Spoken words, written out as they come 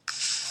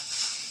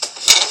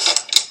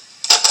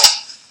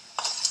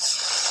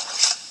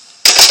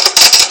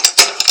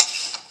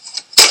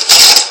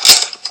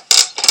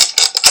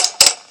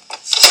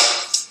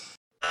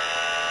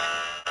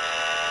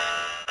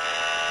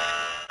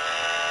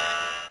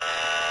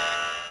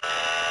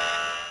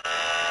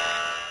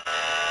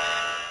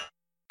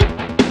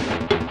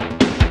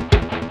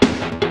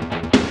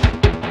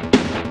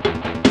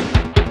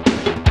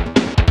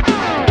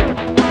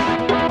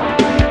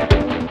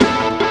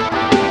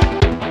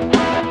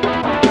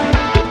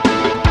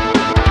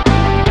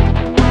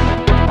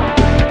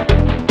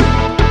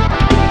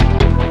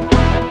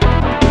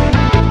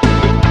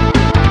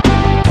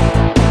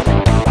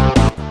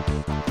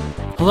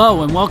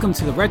Hello and welcome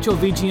to the Retro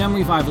VGM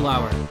Revival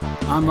Hour.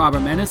 I'm Robert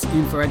Menace,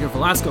 in for Edgar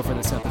Velasco for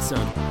this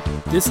episode.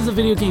 This is a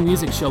video game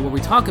music show where we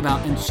talk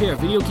about and share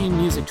video game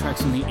music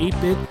tracks from the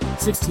 8-bit,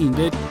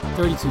 16-bit,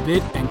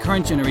 32-bit, and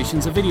current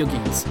generations of video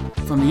games.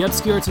 From the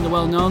obscure to the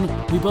well-known,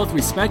 we both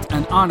respect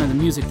and honor the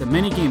music that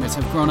many gamers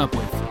have grown up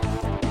with.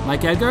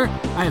 Like Edgar,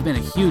 I have been a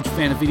huge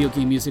fan of video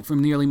game music for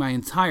nearly my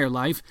entire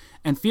life,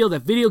 and feel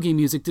that video game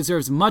music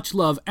deserves much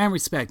love and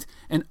respect,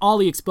 and all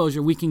the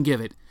exposure we can give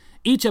it.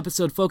 Each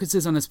episode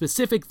focuses on a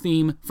specific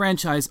theme,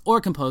 franchise, or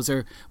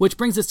composer, which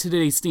brings us to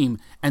today's theme,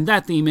 and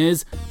that theme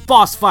is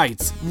Boss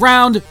Fights,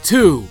 Round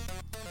 2!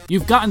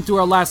 You've gotten through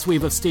our last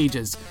wave of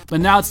stages,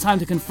 but now it's time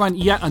to confront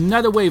yet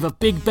another wave of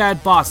big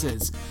bad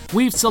bosses.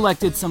 We've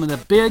selected some of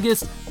the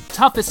biggest,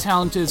 toughest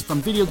challenges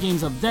from video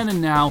games of then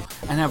and now,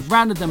 and have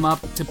rounded them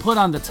up to put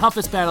on the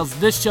toughest battles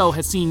this show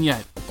has seen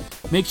yet.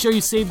 Make sure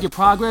you saved your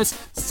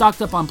progress,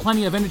 stocked up on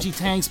plenty of energy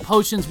tanks,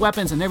 potions,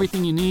 weapons, and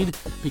everything you need,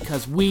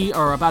 because we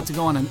are about to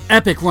go on an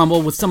epic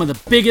rumble with some of the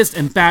biggest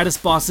and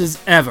baddest bosses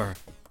ever.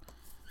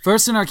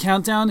 First in our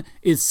countdown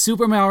is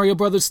Super Mario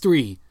Bros.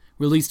 3.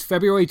 Released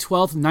February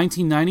 12th,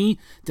 1990,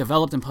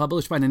 developed and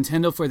published by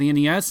Nintendo for the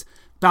NES,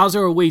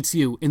 Bowser awaits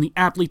you in the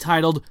aptly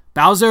titled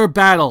Bowser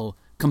Battle,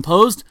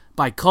 composed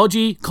by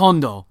Koji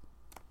Kondo.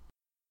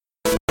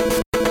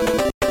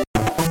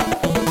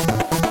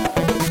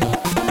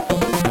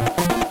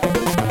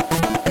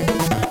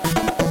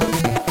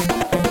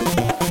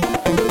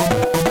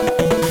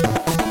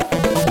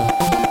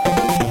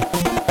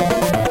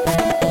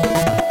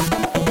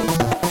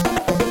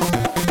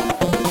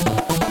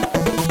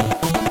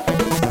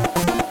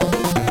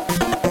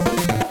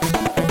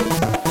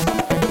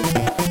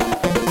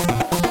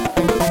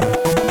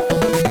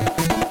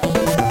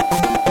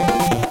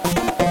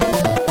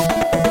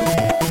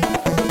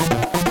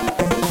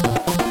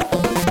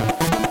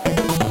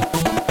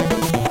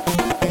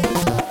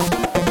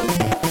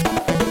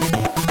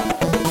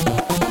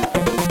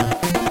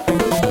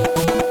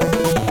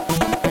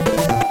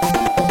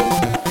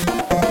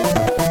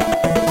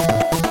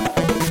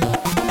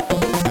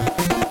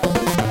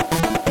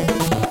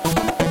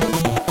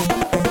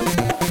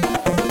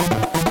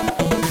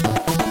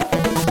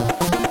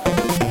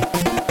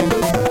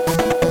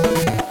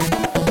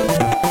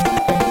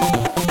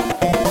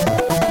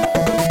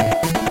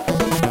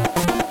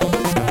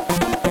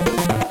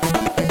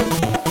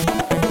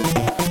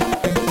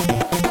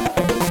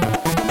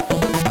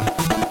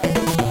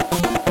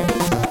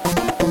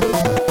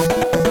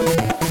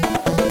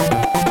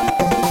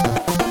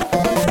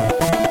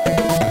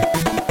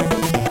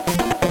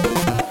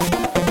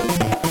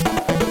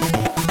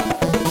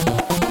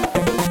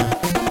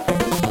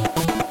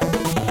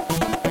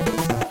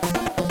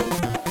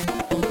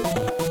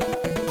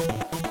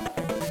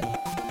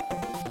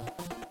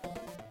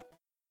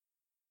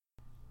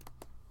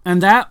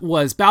 And that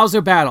was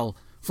Bowser Battle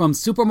from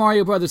Super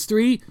Mario Bros.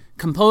 3,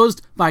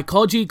 composed by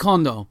Koji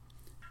Kondo.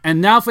 And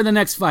now for the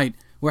next fight.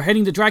 We're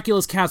heading to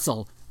Dracula's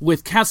Castle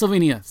with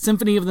Castlevania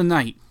Symphony of the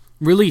Night.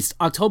 Released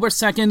October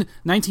 2nd,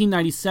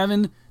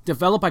 1997,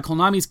 developed by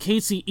Konami's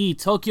KCE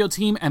Tokyo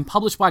team and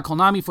published by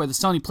Konami for the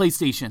Sony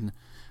PlayStation.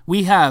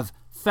 We have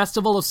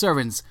Festival of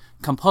Servants,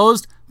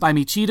 composed by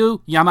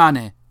Michiru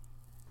Yamane.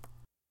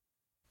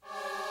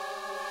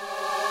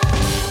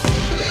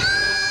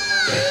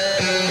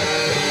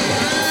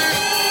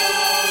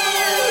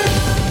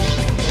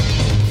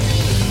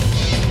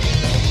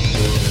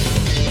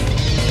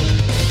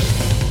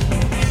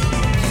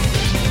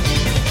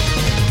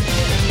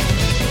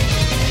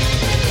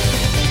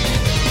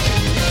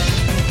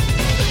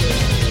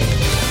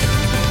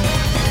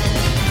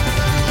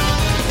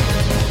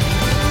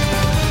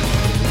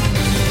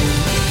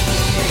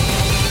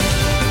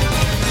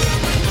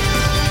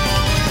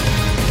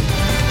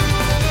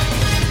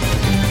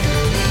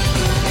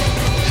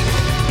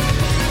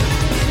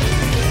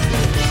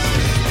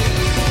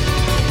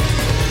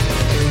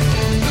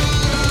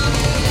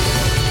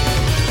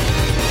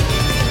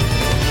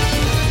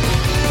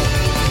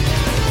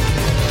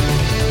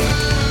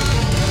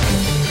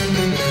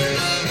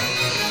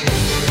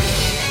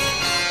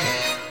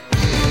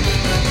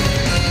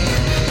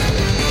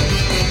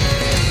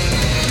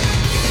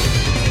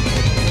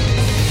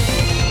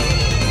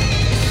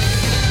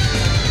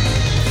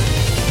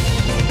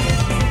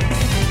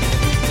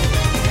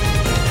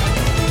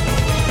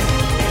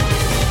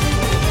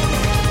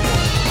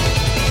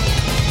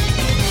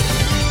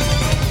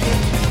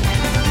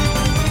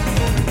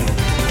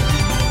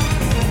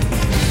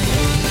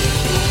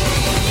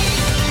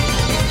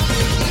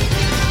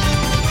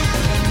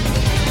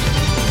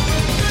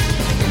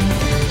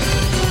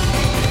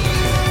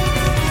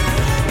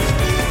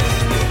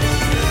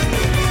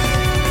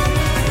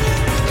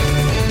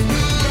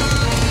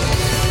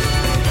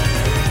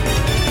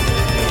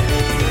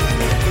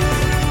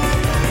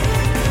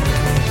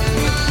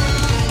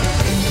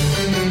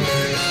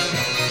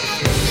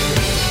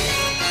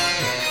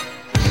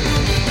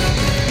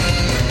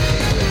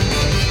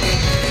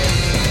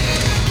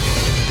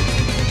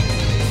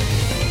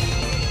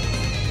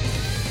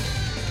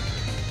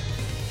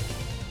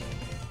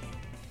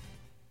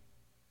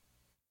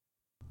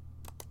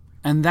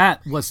 And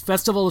that was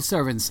Festival of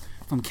Servants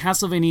from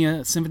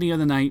Castlevania Symphony of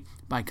the Night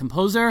by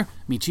composer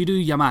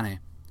Michiru Yamane.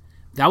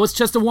 That was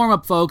just a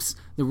warm-up, folks.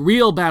 The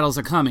real battles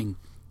are coming.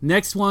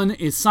 Next one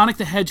is Sonic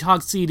the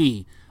Hedgehog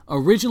CD,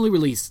 originally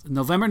released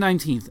November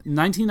 19th,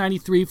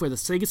 1993 for the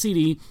Sega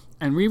CD,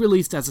 and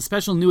re-released as a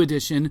special new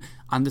edition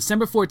on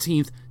December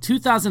 14th,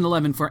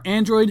 2011 for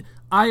Android,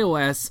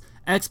 iOS,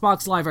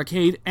 Xbox Live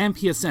Arcade, and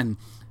PSN.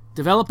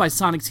 Developed by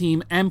Sonic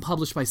Team and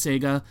published by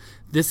Sega.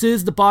 This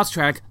is the boss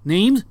track,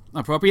 named,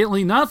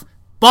 appropriately enough,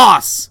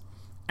 Boss!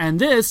 And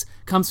this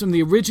comes from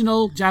the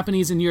original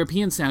Japanese and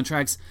European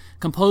soundtracks,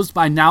 composed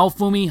by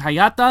Naofumi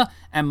Hayata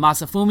and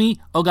Masafumi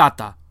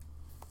Ogata.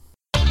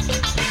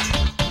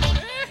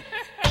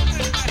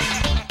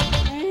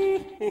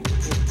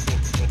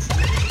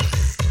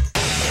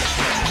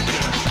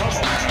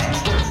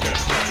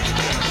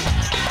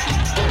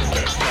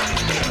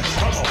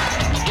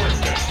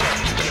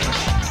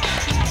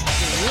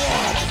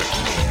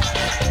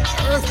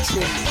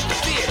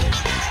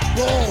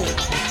 Bold,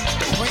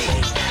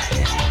 brave,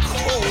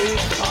 cold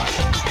heart,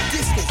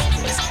 distance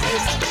is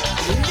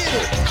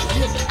little by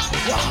little.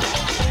 Wow,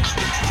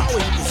 how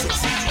he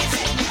possesses is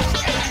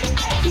incredible.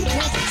 He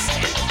doesn't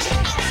stand a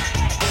chance.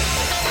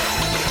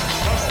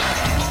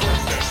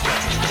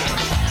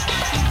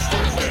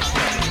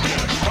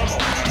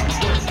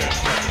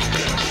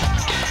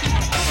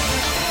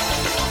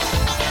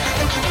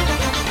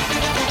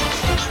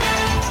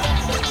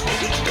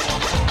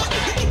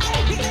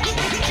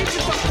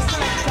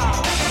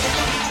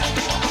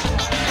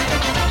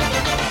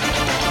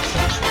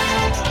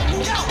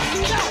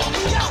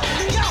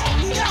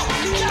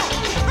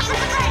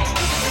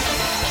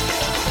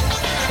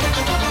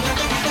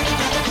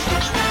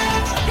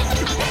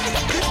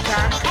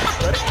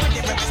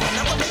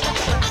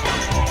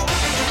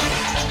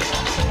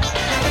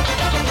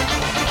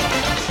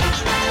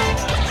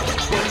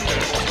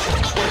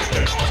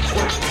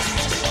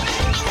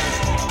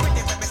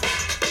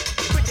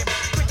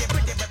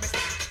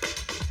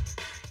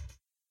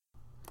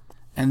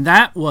 And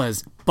that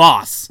was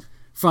Boss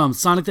from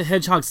Sonic the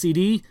Hedgehog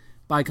CD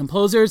by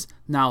composers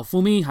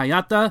Naofumi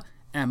Hayata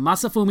and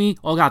Masafumi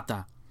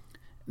Ogata.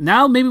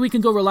 Now maybe we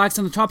can go relax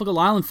on the tropical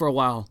island for a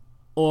while.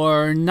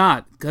 Or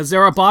not, because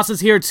there are bosses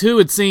here too,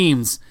 it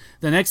seems.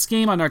 The next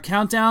game on our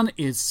countdown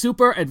is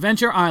Super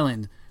Adventure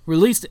Island,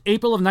 released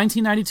April of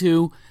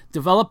 1992,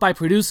 developed by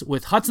Produce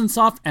with Hudson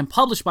Soft and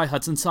published by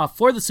Hudson Soft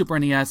for the Super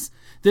NES.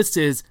 This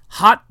is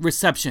Hot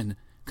Reception,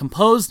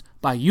 composed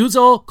by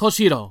Yuzo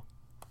Koshiro.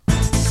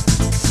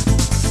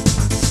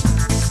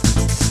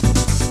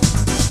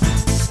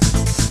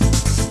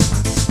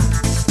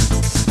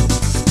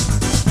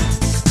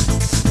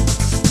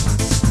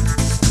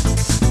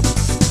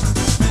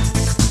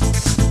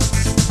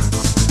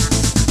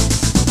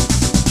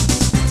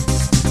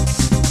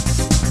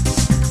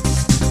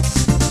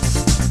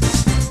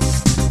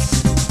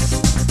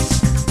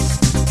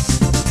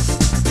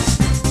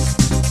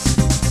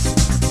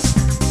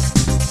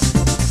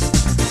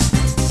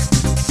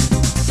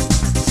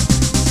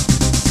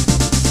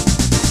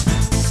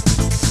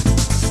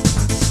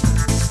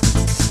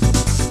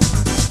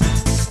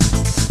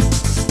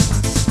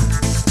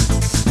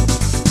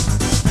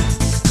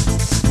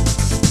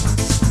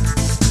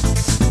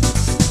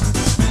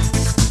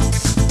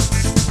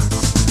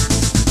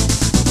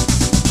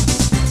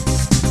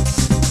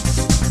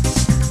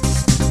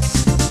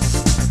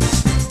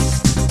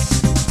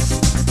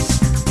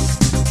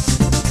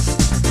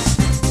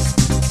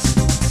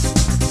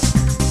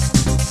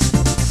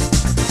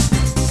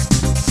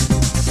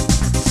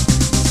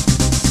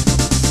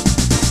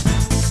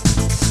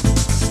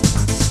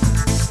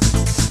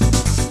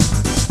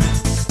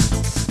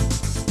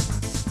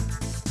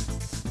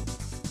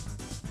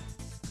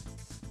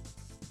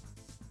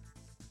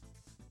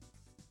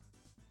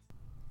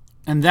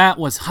 And that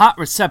was Hot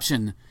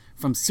Reception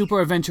from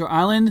Super Adventure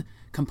Island,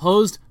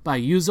 composed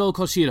by Yuzo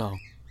Koshiro.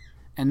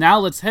 And now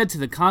let's head to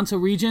the Kanto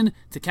region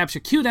to capture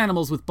cute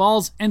animals with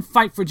balls and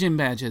fight for gym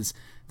badges.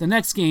 The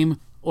next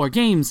game, or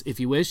games if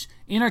you wish,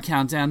 in our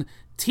countdown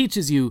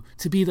teaches you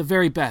to be the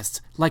very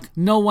best, like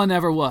no one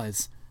ever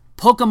was.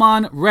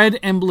 Pokemon Red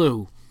and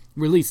Blue,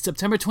 released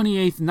September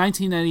 28th,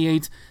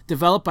 1998,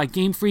 developed by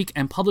Game Freak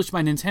and published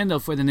by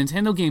Nintendo for the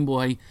Nintendo Game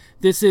Boy.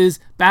 This is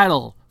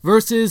Battle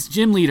vs.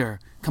 Gym Leader,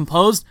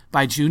 composed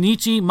by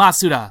Junichi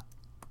Masuda.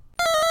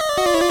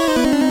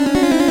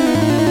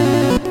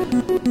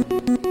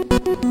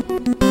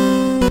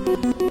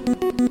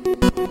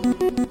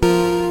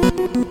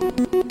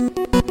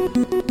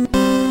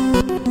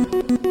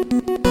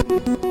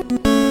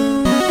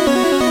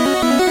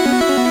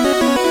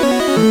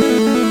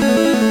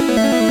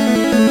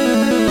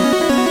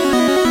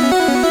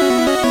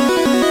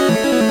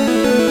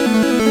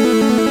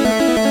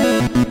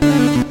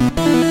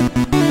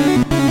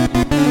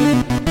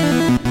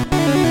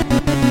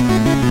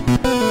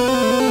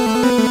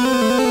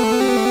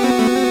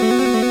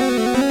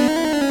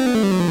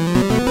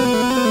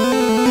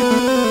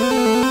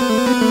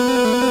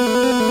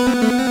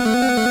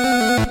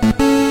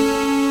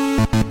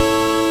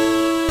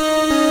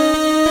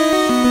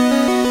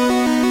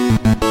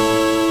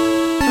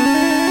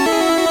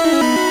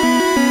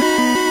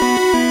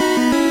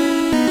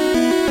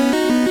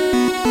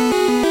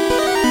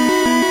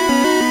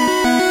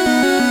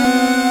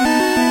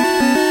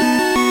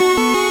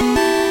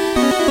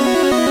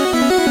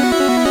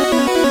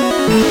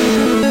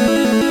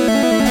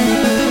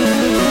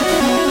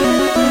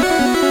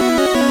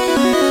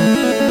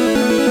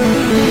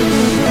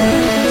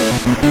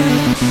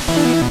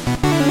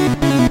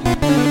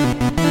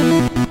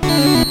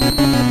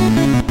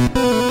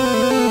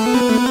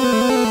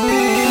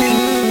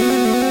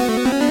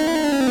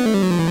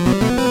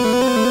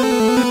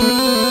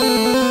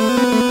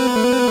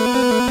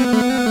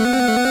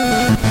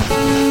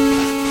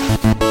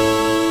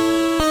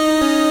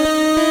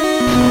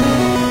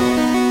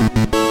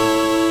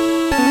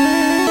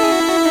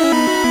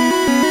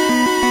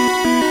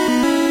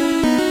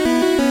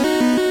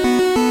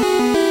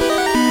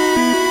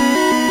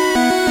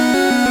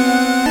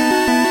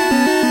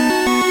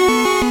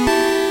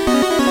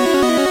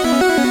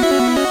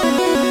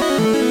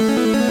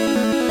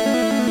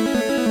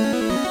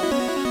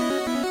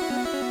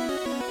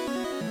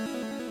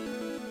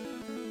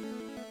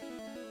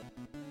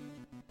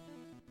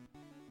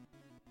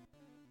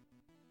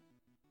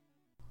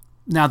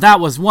 Now that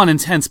was one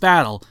intense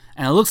battle,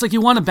 and it looks like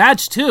you won a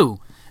badge too.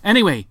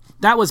 Anyway,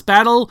 that was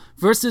Battle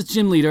vs.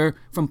 Gym Leader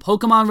from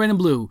Pokemon Red and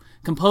Blue,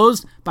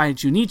 composed by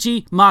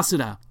Junichi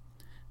Masuda.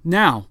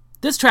 Now,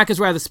 this track is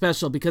rather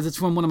special because it's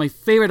from one of my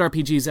favorite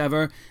RPGs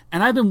ever,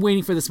 and I've been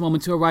waiting for this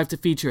moment to arrive to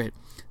feature it.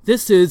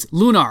 This is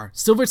Lunar,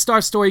 Silver Star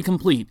Story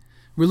Complete,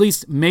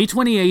 released May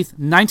 28th,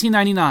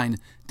 1999,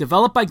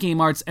 developed by Game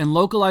Arts and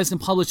localized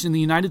and published in the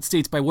United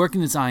States by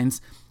Working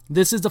Designs.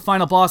 This is the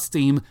final boss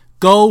theme,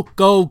 Go,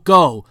 Go,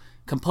 Go,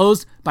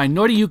 composed by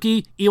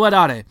Noriyuki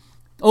Iwadare.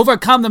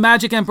 Overcome the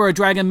Magic Emperor,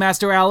 Dragon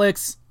Master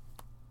Alex!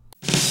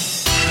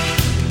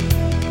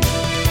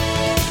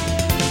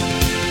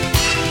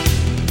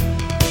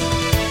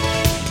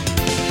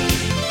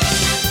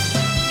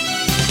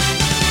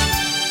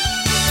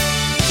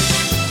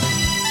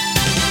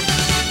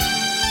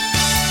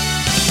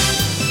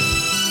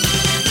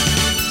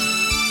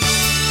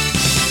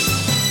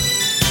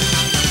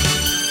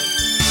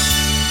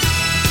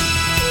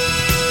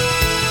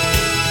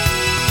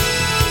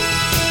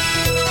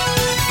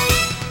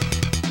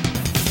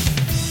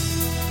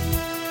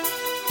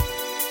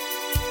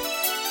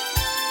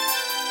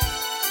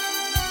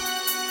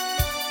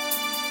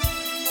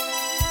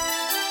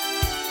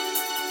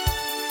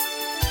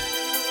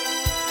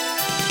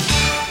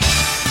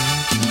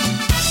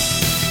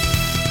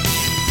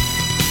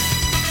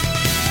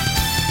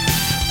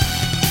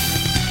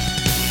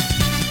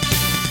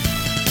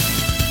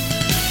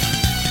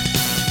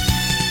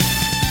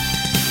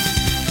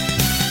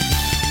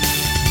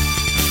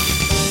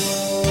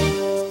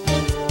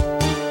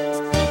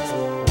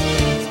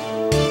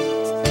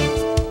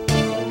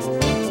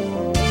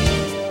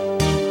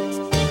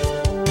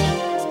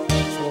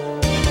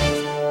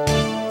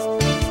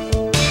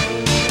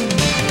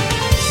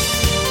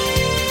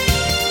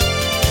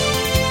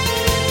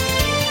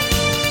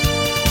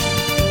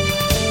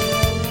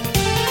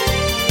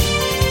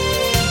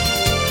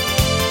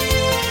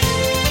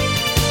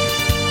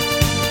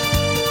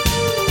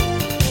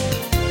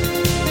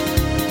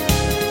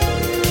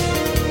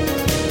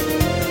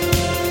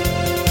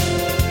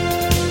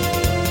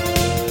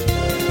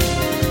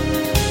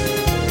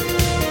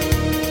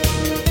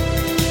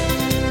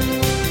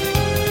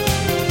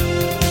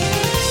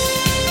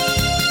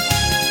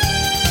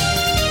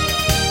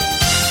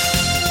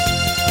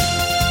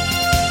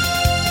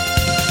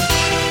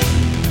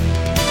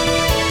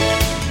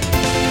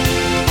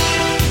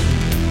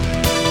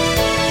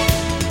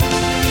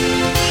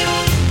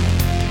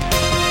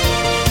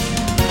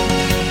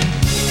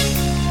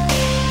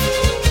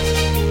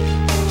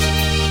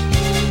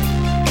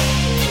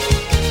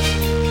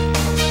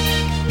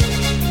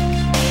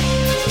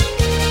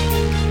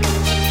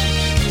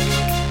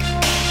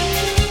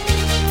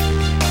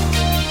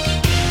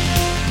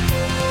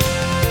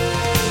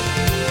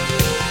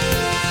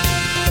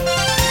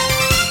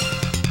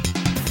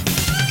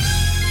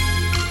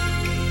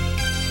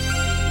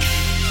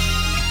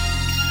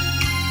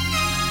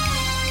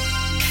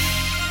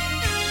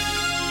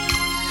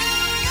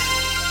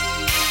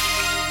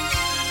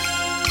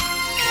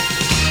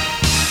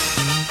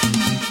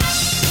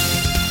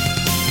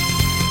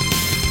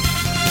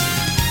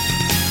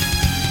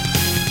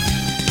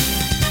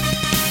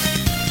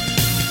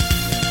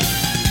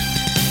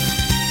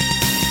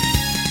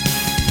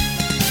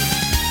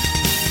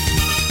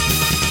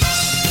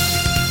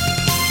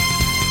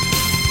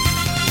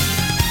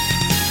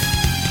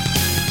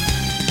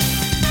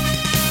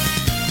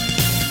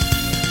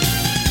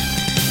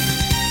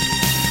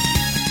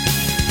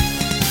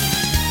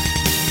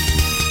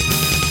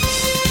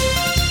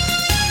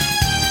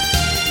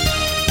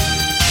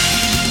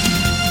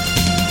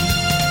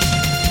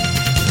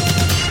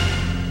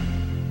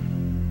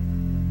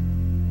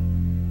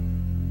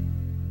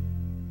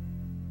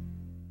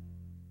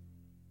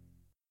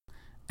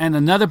 And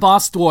another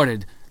boss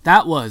thwarted.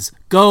 That was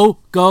Go,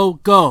 Go,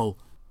 Go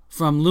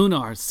from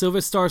Lunar,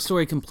 Silver Star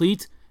Story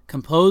Complete,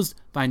 composed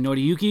by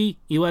Noriyuki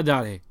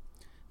Iwadare.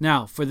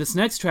 Now, for this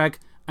next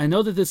track, I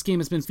know that this game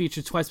has been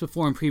featured twice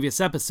before in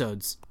previous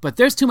episodes, but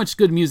there's too much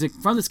good music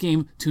from this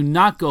game to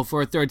not go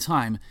for a third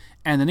time,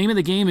 and the name of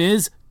the game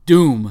is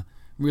Doom,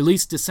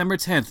 released December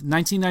 10th,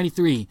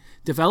 1993,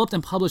 developed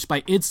and published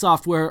by id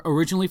Software,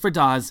 originally for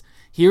DOS.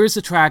 Here is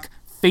the track,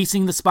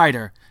 Facing the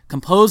Spider,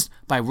 composed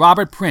by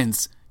Robert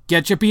Prince.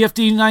 Get your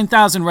BFD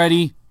 9000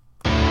 ready.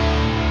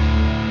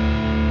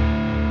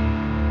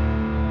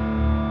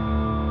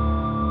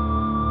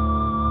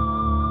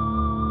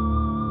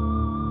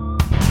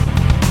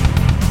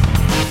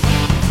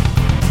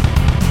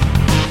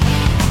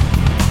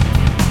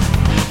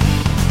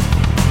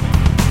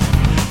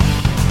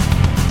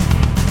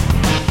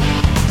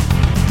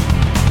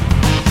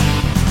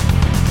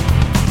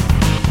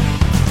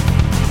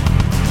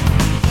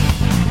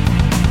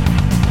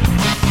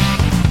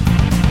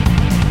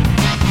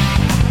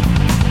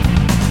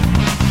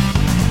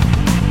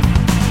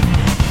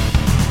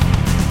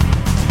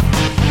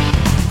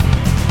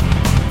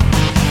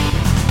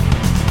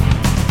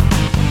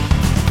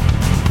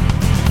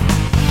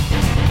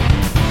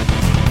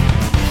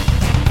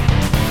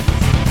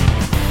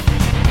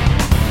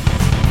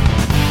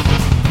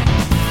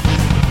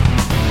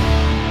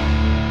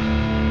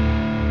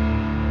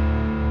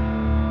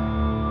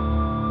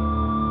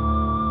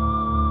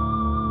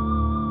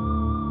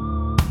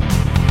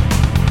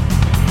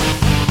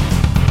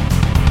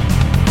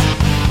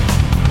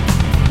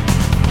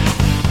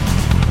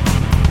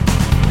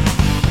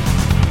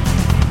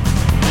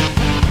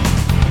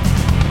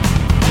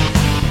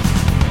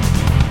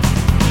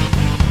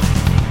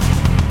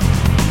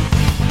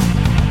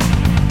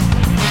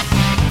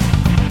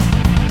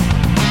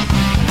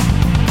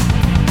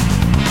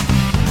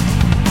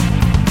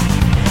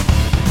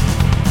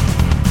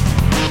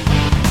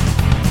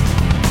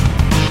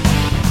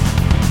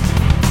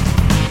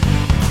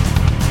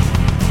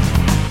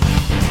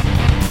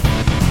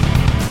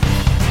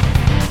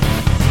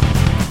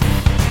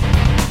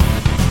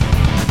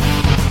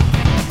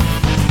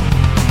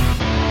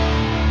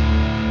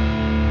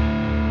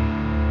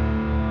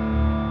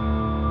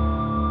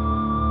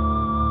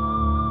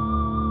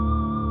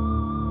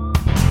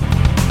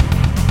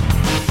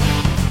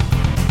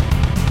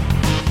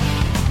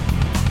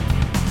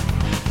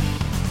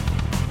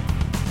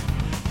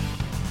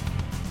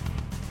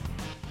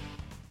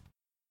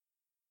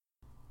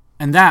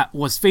 And that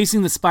was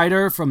Facing the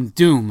Spider from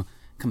Doom,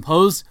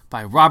 composed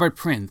by Robert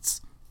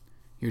Prince.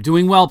 You're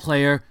doing well,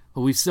 player,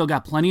 but we've still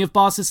got plenty of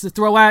bosses to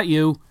throw at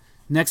you.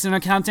 Next in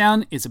our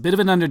countdown is a bit of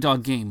an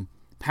underdog game,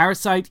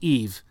 Parasite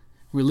Eve,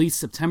 released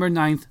September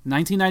 9th,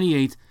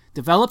 1998,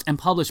 developed and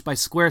published by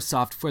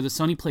Squaresoft for the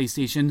Sony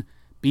PlayStation.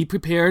 Be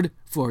prepared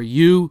for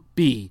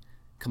UB,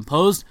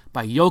 composed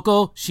by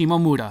Yoko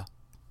Shimomura.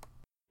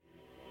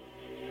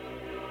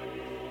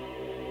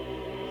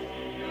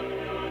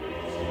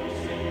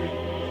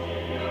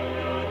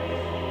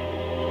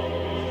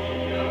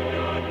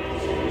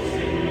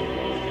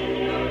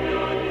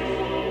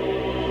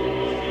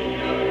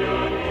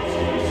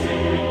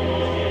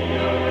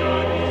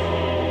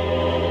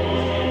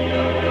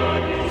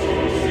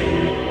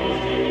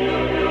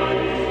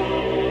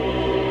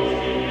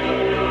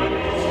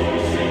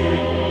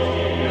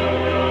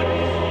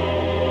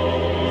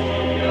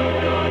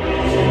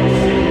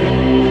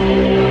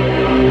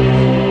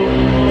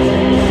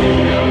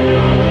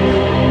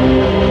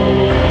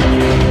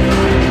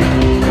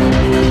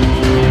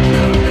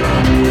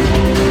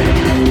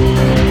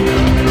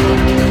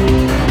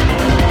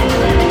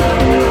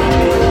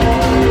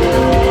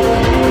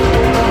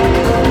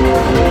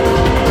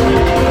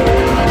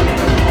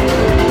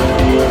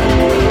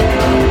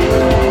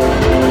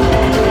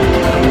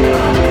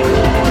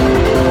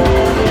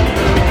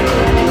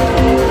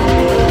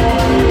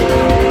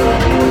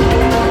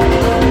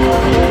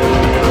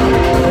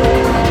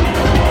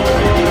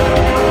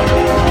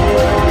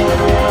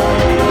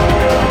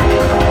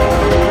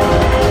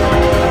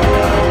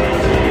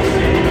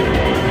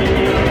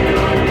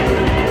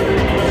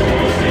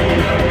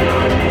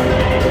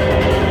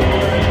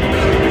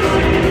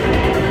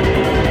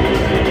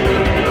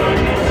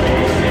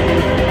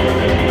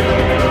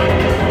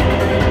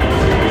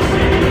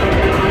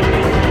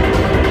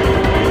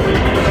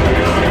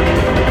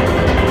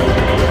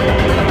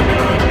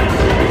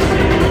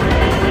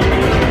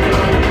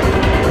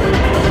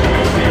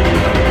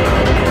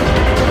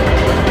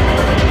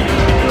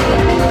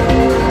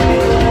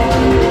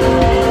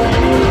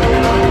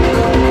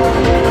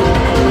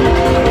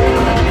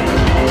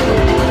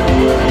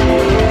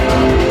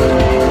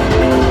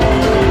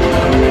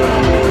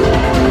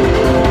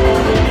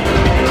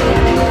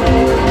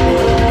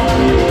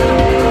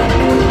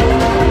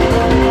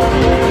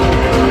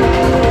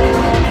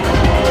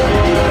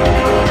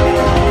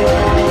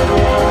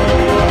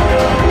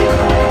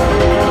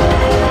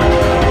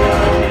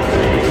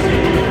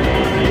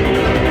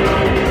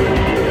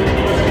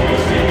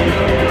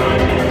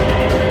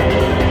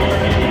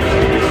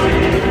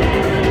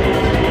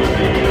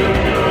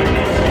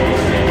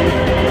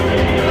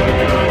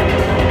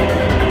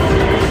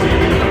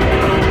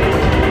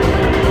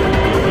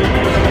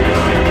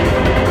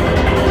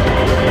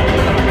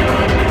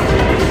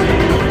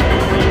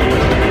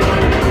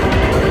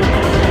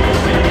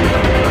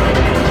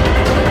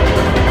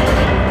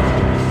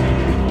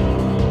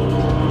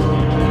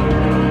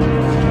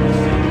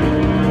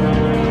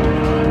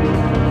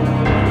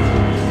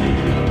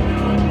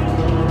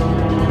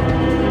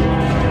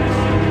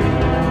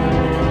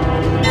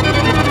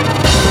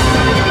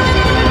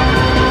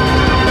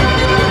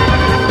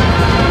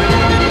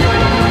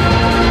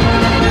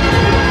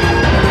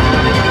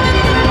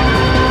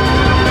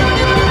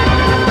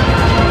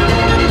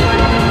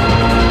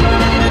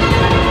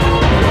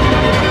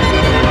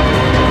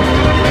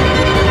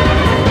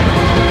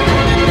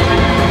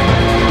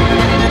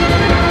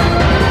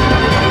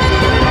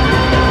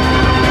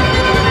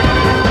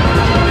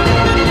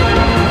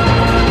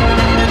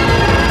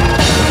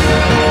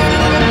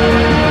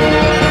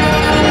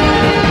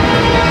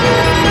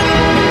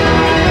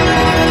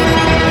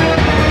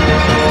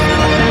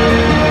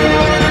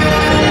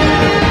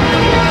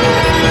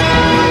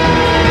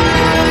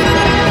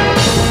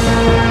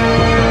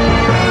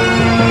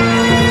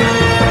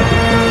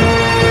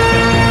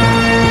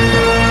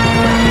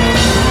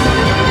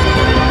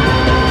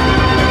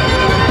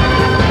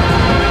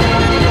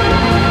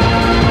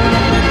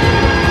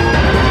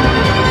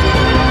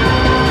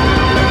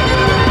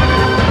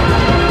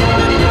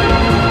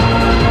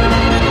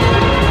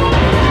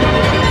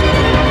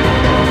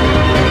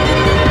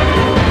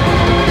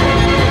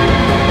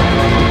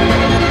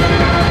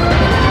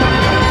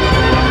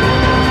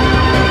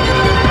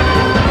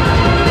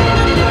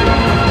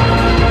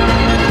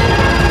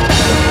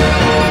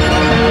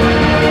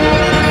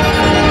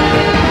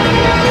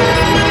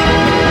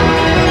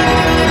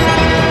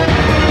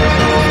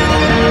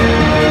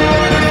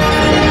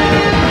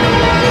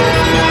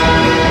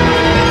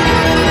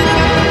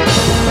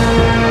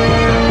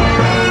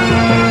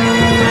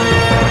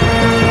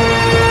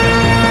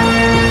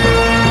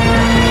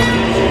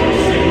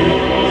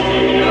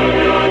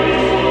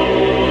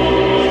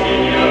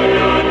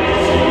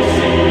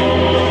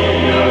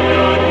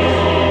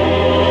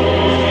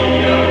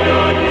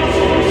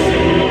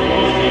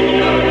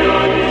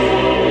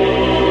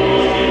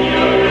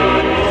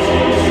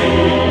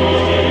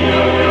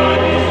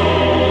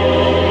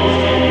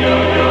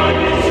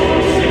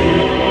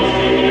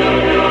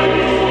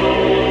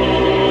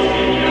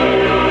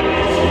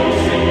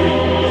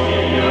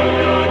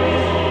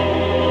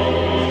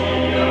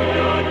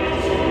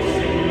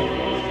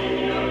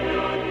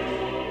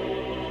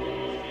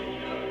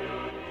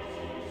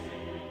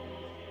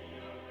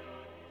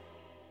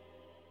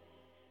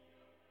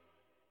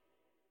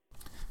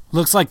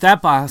 Looks like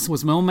that boss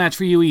was no match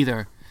for you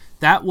either.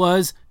 That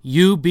was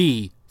UB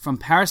from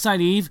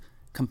Parasite Eve,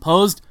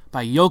 composed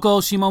by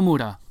Yoko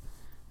Shimomura.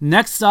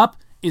 Next up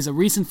is a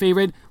recent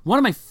favorite, one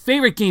of my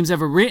favorite games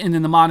ever written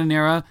in the modern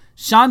era,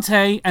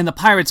 Shantae and the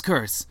Pirate's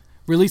Curse.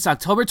 Released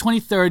October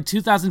 23rd,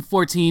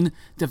 2014,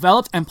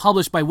 developed and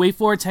published by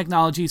WayForward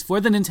Technologies for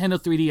the Nintendo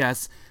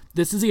 3DS.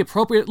 This is the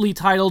appropriately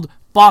titled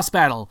Boss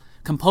Battle,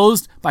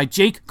 composed by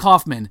Jake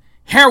Kaufman.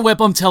 Hair whip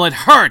 'em till it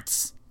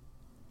hurts!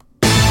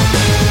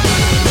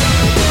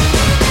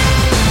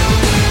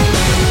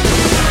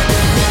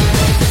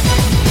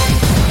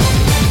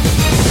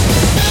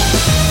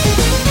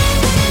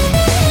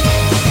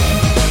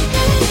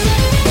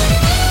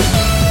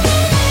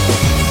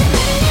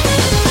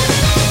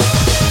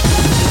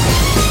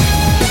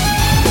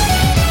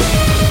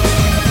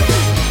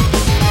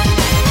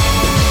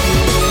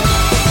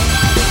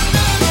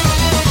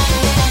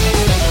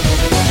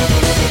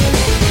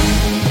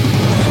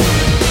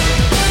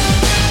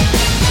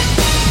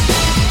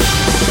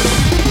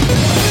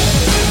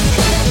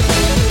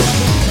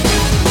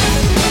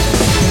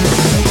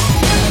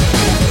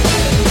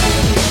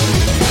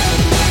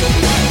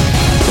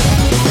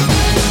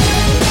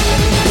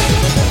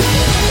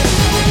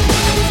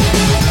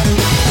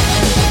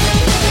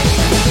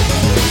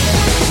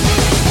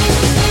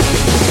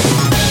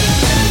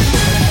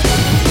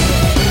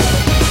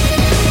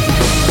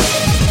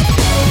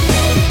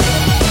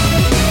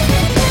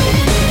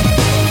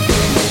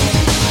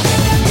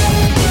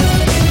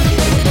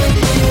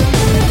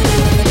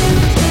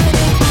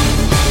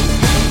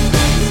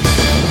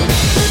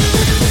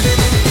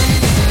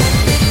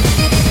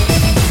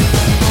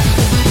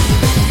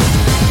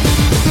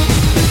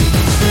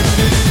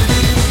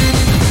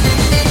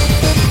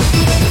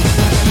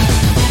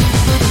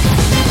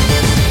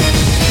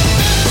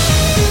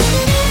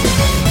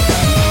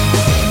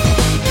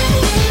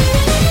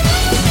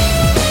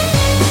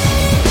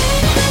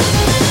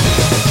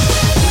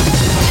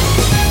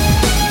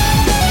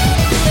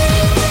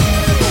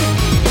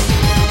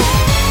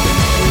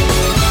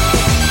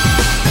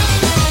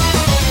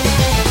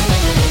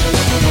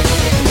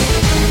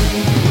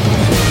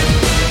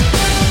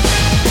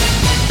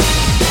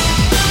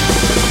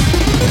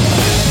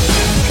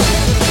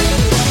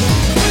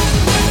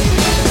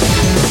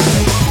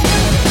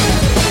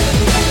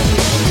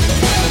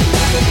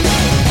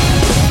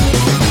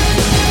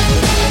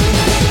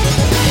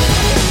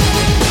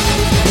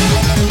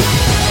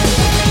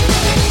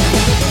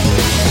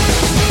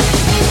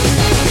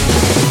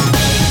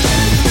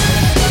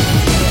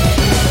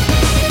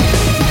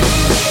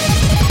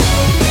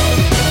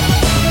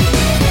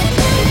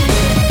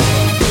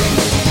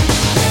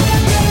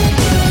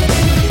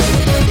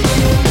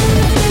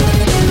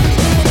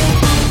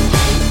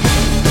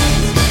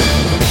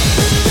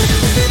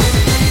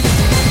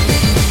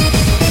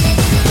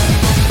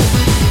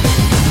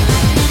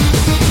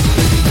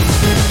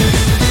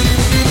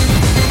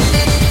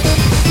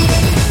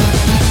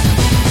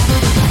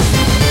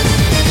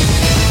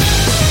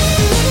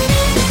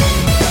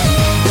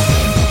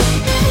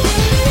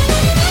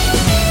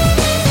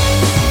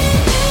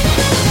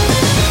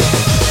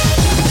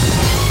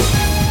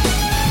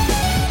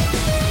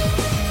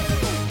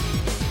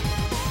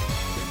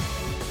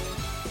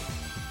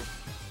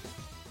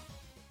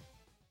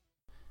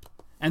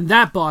 And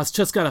that boss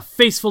just got a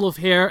face full of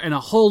hair and a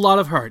whole lot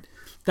of hurt.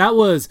 That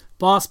was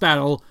Boss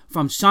Battle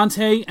from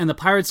Shantae and the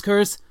Pirate's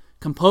Curse,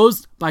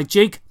 composed by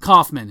Jake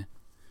Kaufman.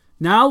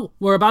 Now,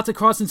 we're about to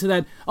cross into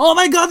that, oh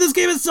my god, this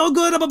game is so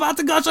good, I'm about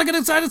to gush like an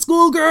excited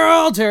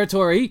schoolgirl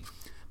territory.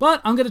 But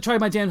I'm going to try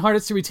my damn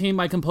hardest to retain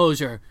my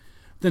composure.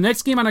 The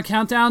next game on our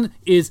countdown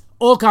is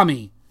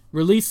Okami,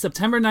 released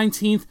September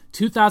 19th,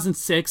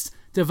 2006,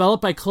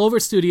 developed by Clover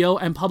Studio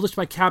and published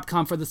by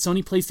Capcom for the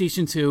Sony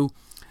PlayStation 2.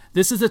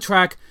 This is the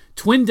track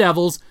Twin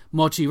Devils,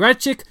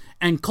 Mochirechik,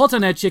 and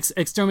Kotanechik's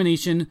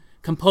Extermination,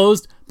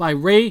 composed by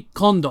Rei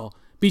Kondo.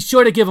 Be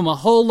sure to give him a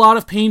whole lot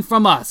of pain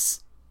from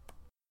us.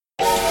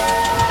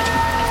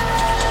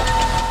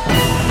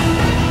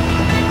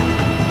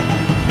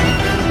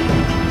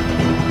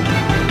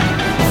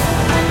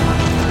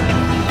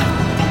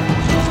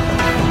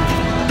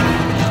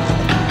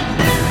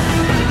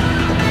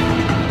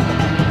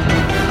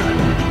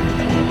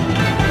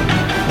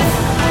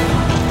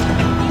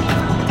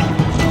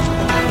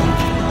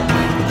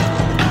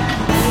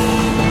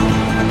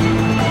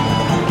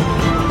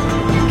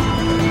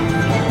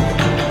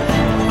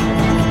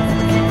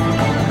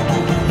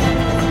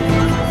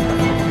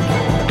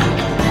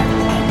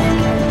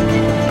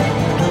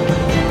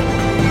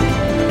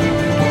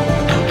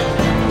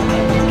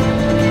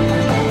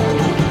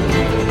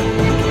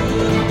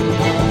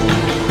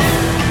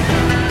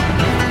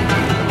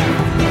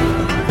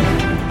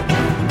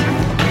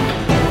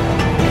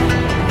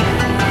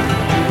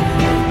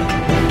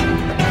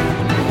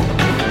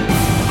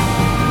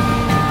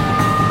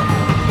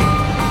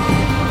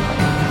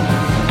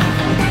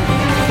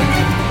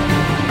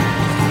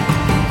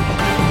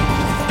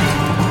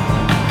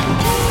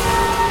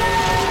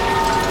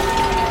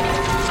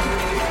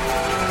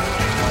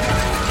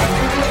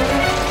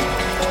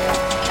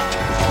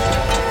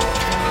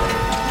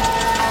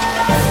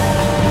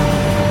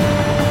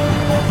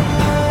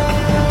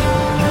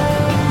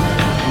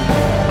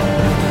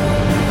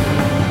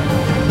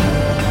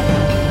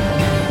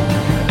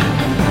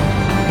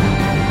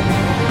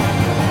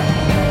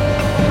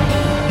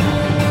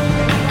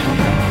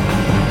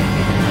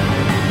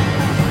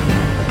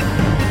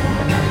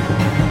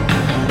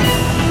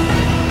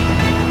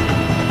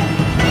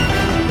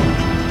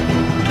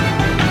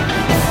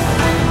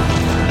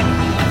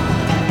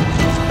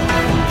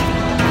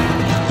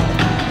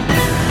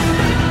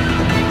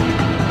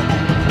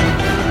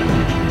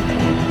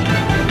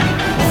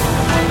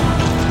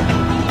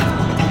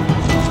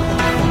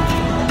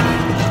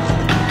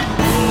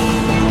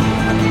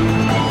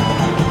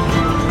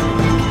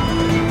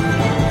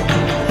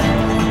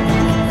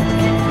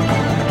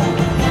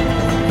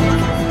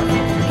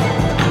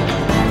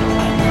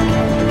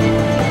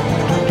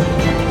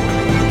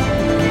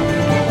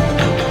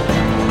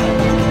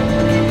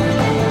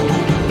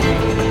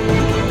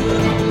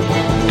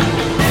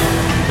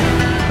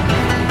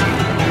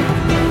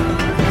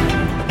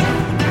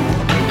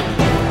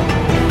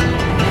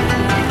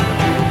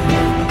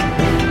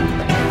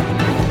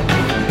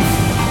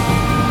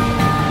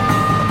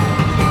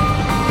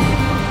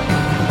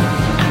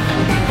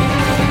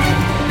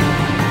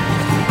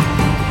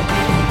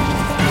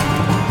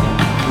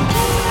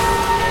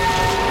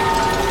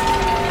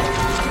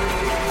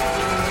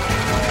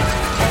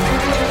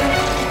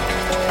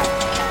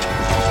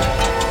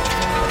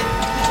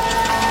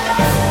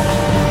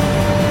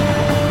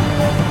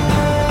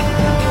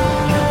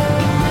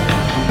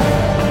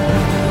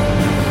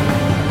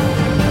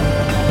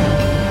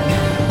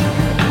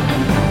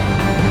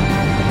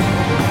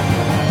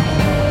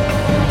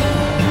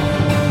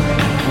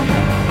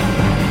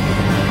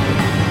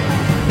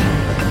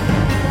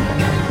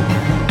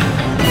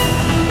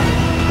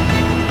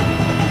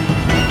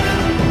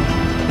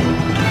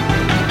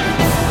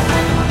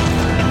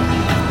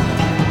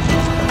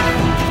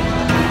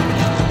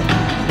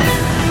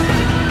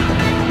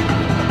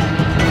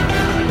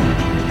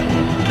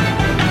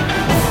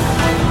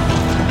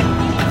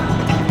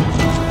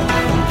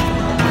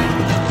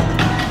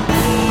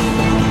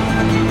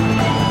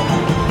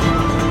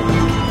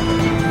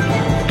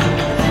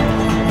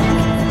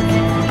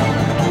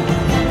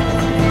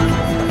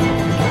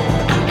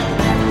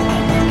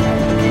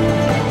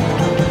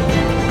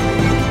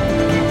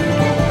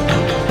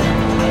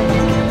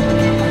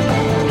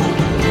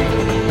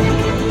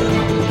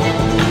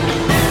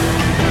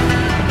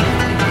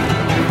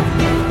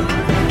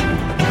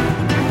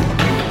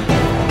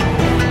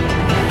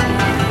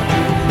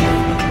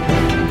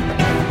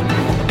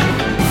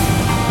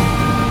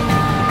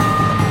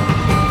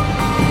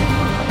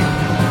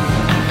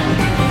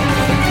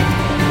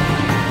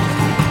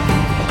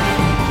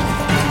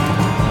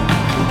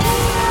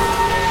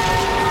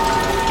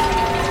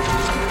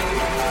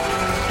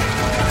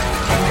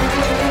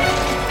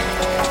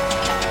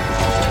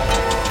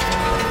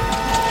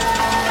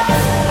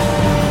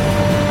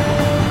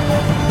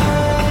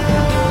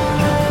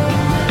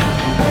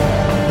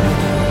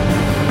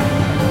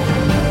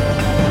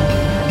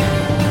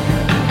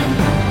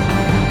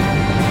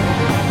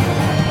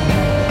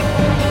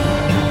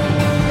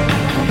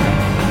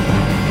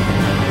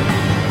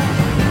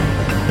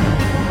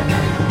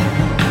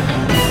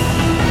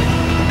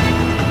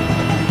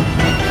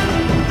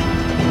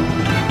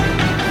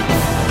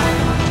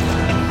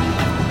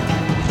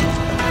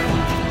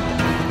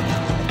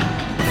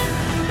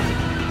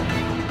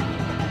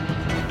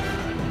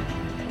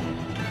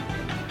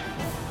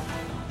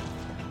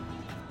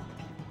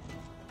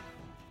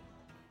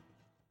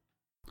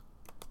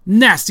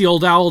 Nasty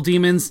old owl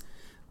demons.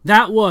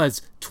 That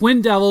was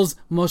Twin Devils,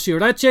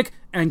 Moshirechik,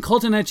 and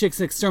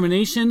Koltanechik's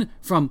Extermination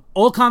from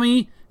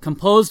Okami,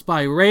 composed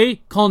by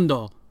Rei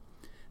Kondo.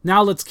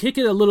 Now let's kick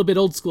it a little bit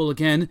old school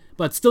again,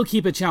 but still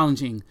keep it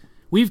challenging.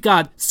 We've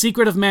got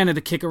Secret of Mana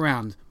to kick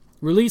around.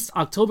 Released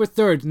October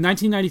 3rd,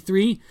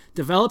 1993,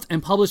 developed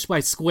and published by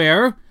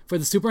Square for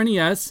the Super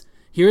NES.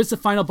 Here's the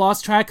final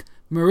boss track,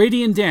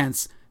 Meridian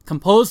Dance,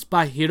 composed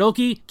by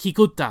Hiroki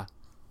Kikuta.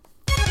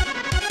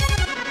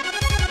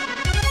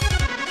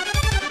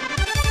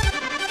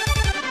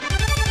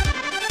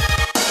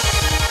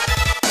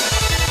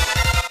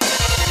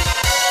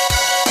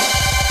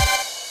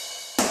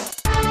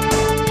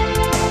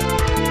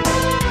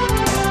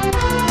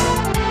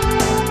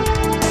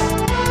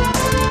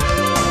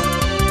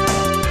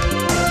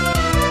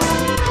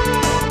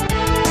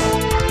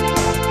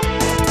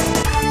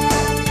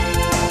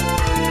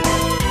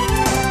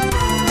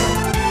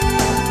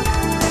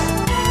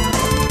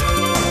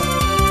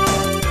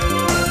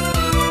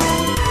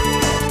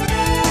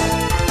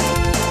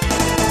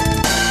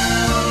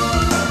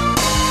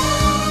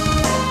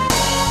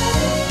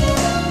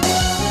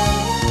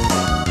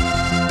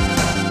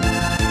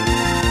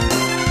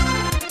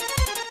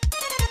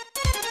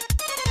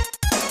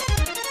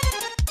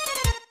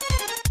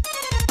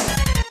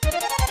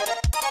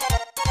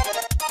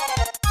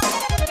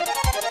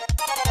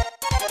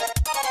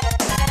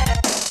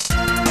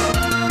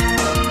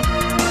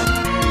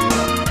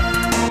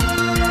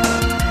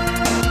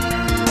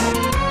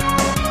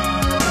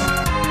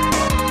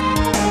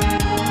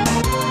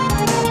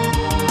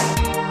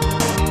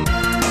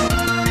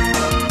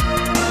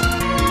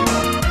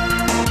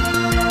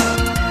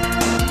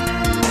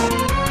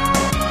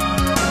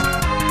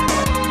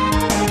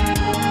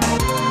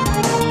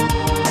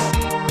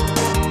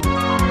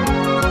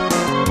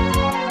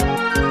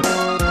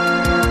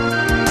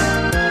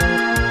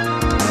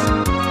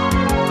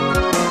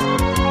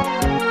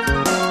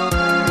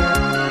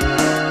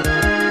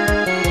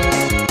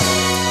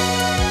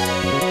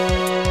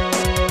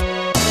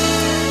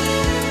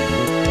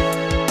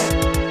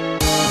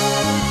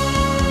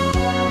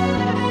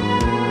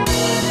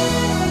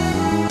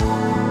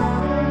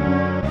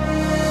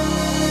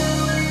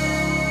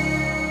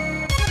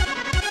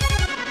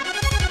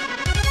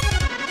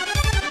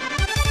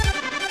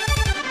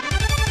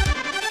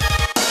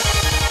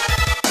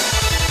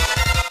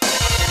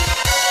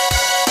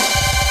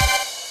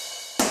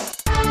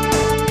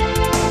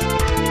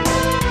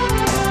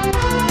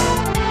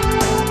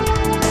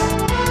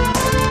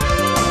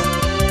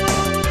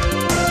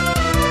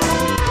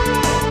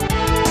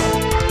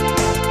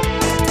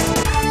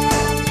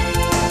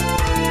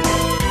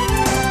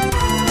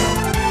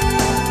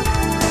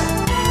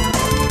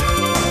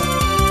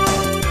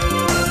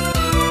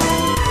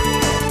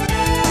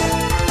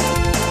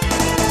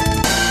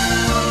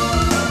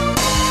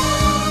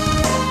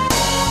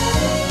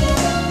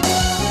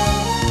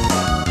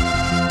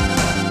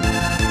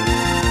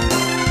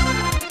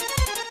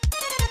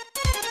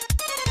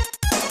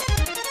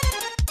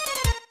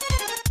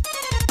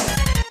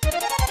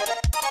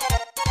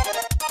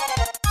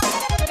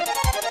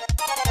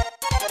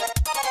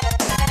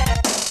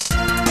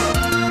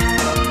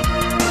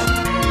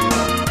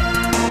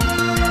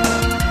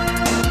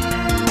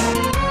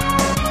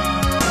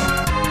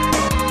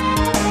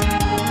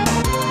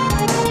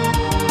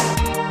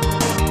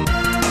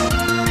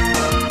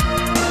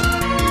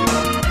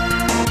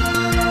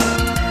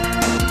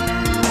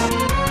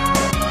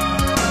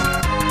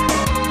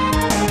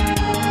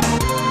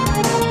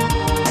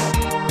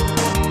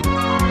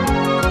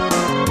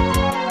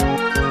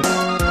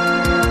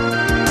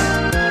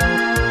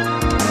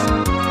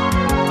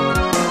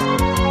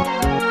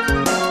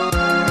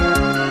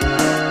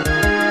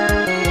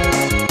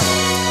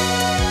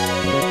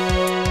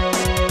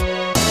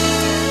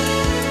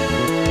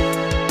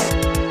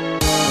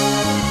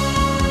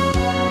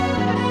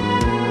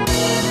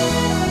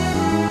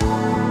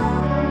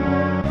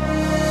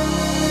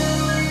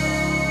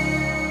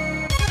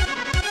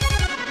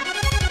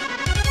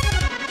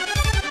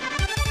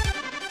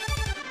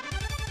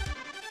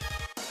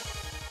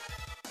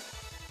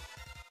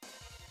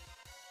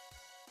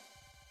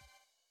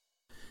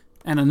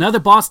 And another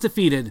boss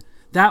defeated.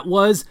 That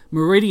was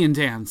Meridian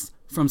Dance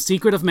from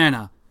Secret of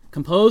Mana,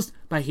 composed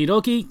by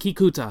Hiroki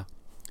Kikuta.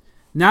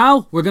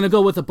 Now, we're going to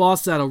go with a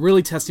boss that'll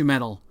really test your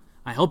mettle.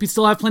 I hope you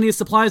still have plenty of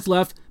supplies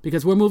left,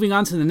 because we're moving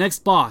on to the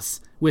next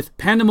boss, with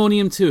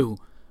Pandemonium 2,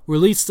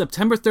 released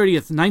September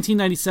 30th,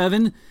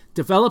 1997,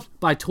 developed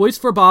by Toys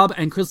for Bob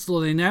and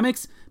Crystal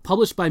Dynamics,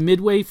 published by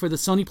Midway for the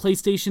Sony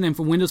PlayStation and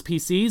for Windows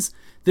PCs.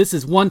 This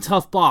is one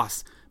tough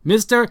boss,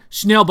 Mr.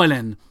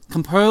 Schnellbellen,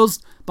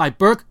 composed by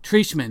Burke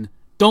Trieschmann.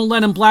 Don't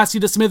let him blast you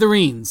to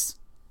smithereens.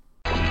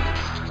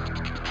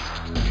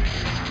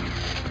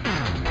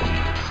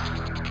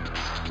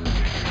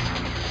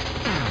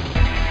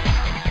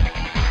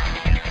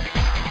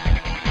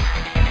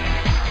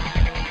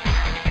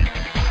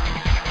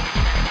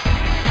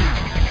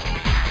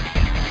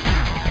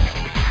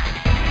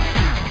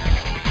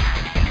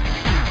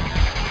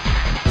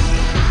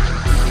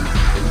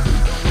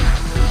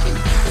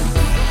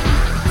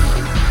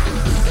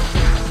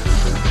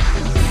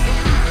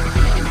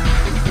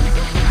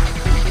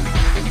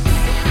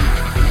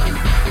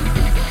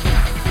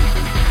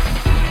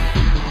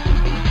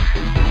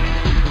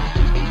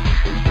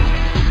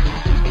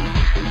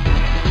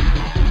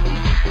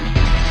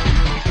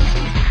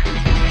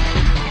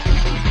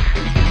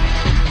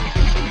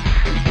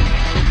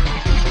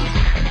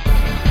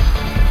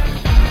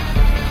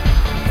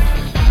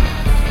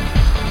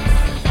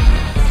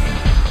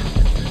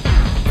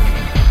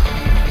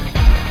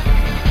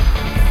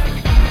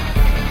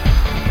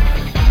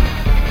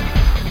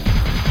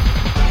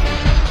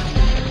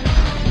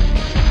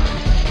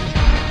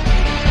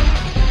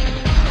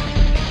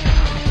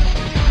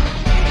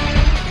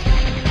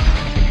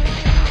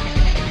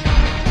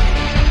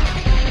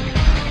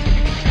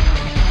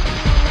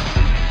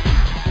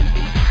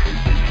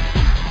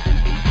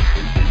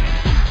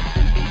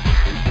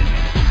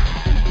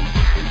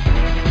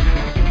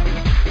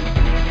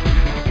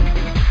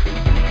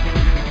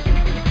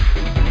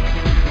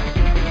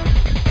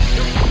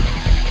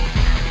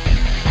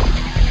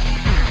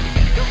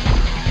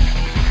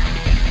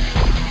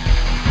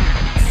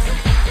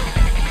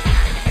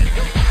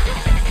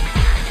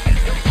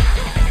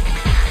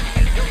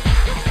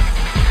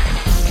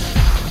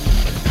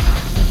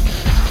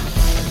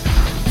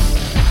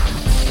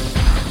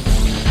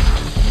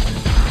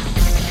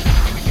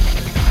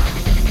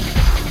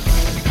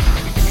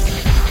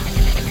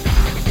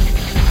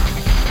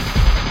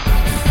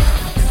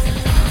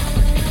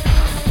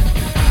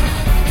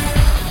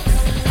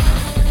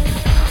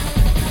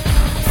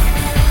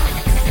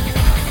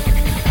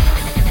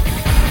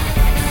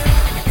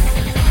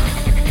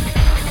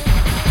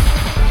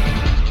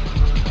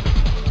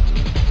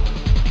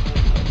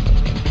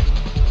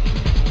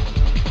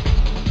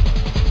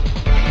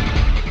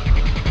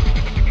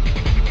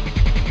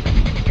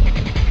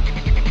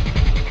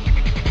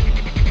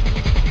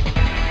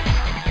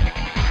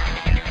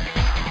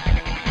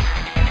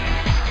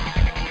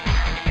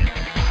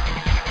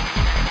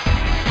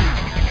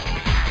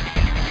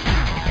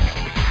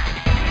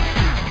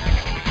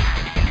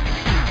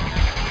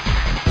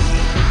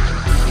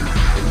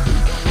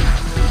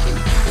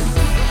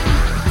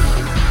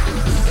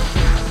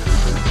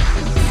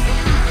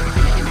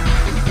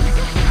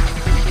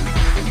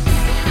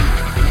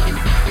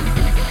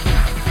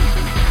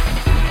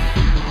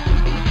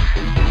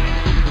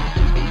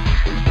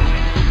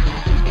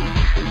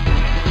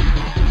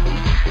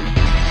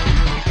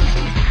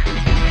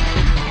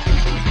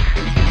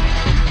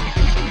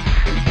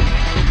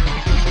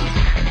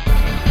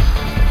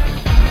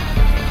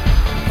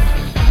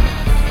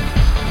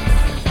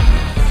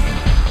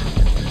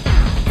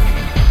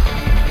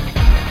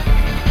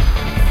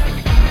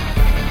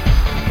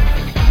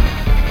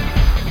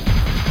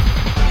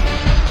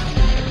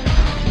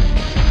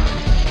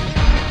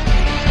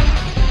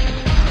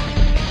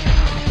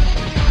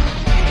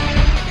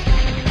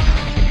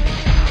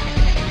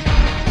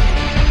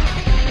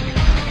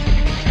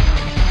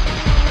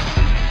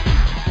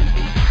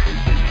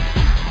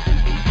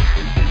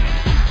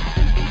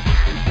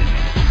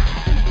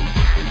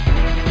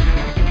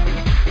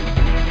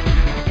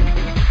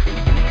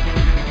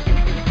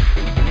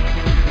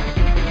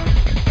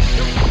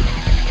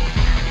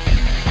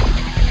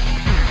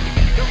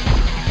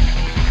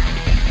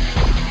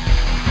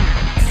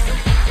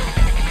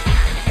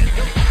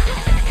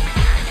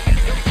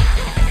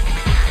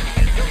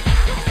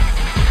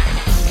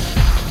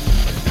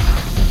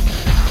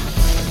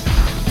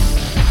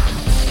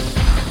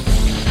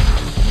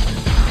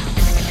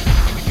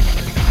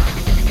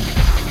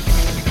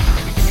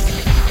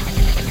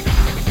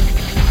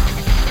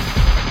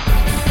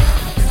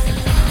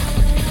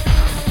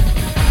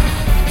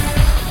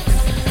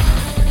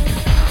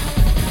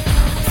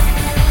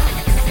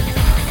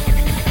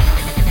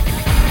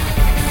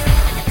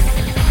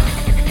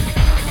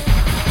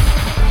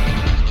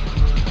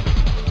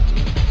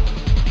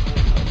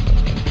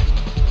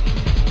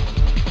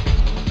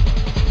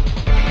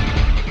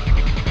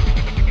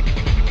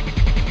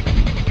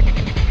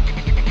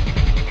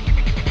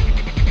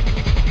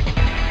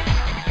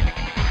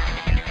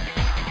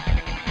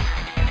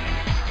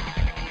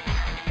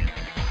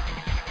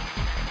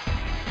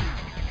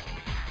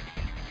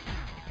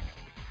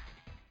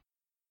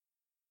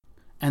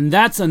 And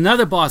that's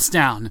another boss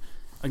down.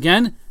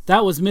 Again,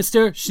 that was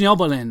Mr.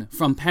 Schnellbollen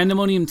from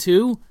Pandemonium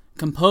 2,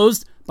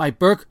 composed by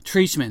Berk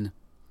Treishman.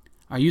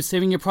 Are you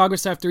saving your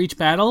progress after each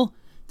battle?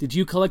 Did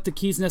you collect the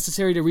keys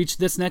necessary to reach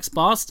this next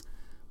boss?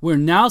 We're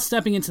now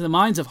stepping into the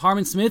minds of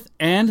Harmon Smith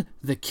and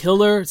The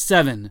Killer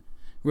 7.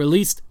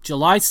 Released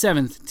July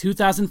 7th,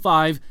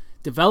 2005,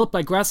 developed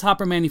by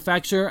Grasshopper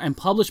Manufacture and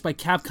published by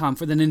Capcom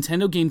for the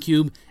Nintendo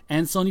GameCube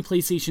and Sony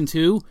PlayStation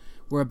 2,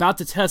 we're about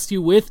to test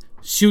you with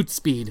Shoot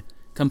Speed,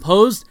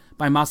 composed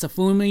by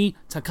Masafumi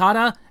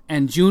Takada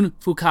and Jun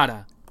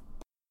Fukada.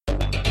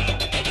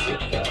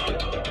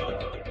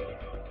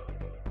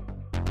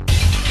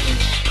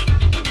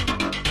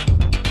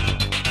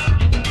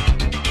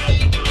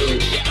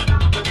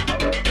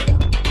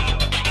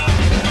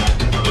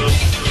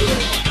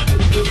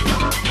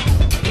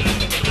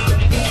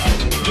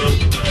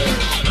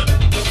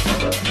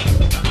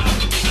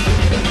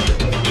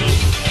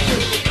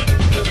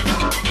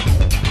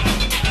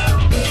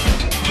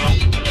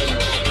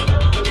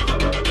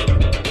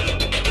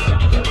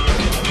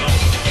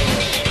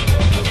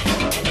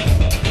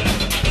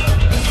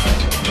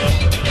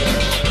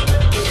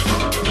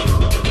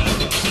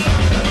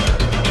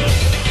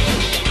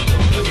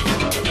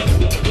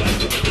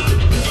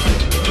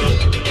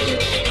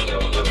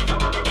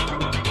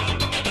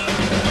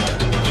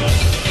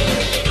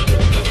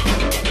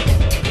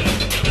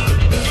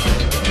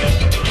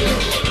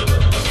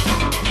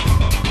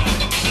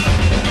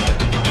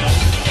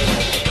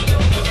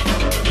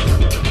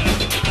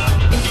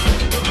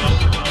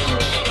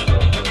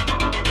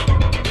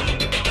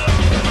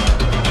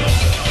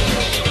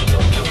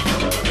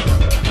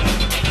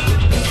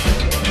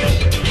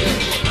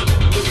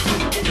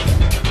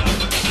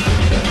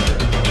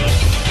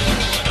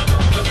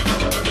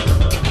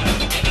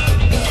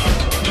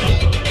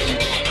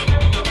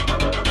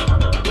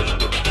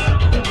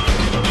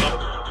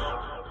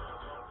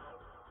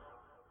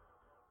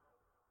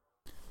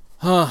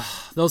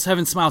 Those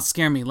heaven smiles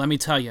scare me, let me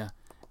tell you.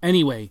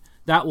 Anyway,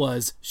 that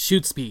was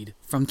Shoot Speed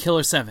from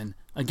Killer 7.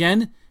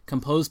 Again,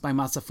 composed by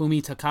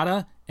Masafumi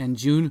Takada and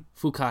Jun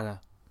Fukada.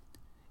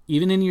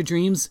 Even in your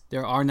dreams,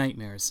 there are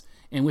nightmares.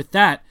 And with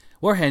that,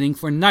 we're heading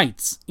for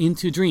Nights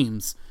into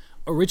Dreams.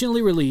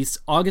 Originally released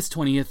August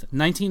 20th,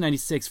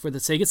 1996 for the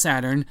Sega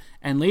Saturn,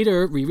 and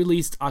later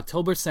re-released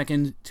October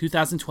 2nd,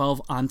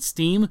 2012 on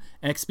Steam,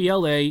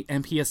 XBLA,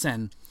 and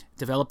PSN.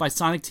 Developed by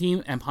Sonic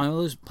Team and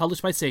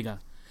published by Sega.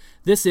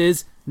 This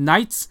is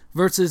Nights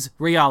vs.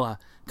 Reala,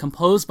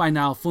 composed by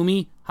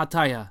Naofumi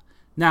Hataya.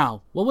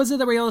 Now, what was it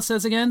that Reala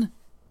says again?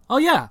 Oh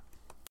yeah.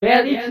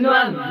 Well, it's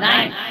no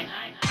night.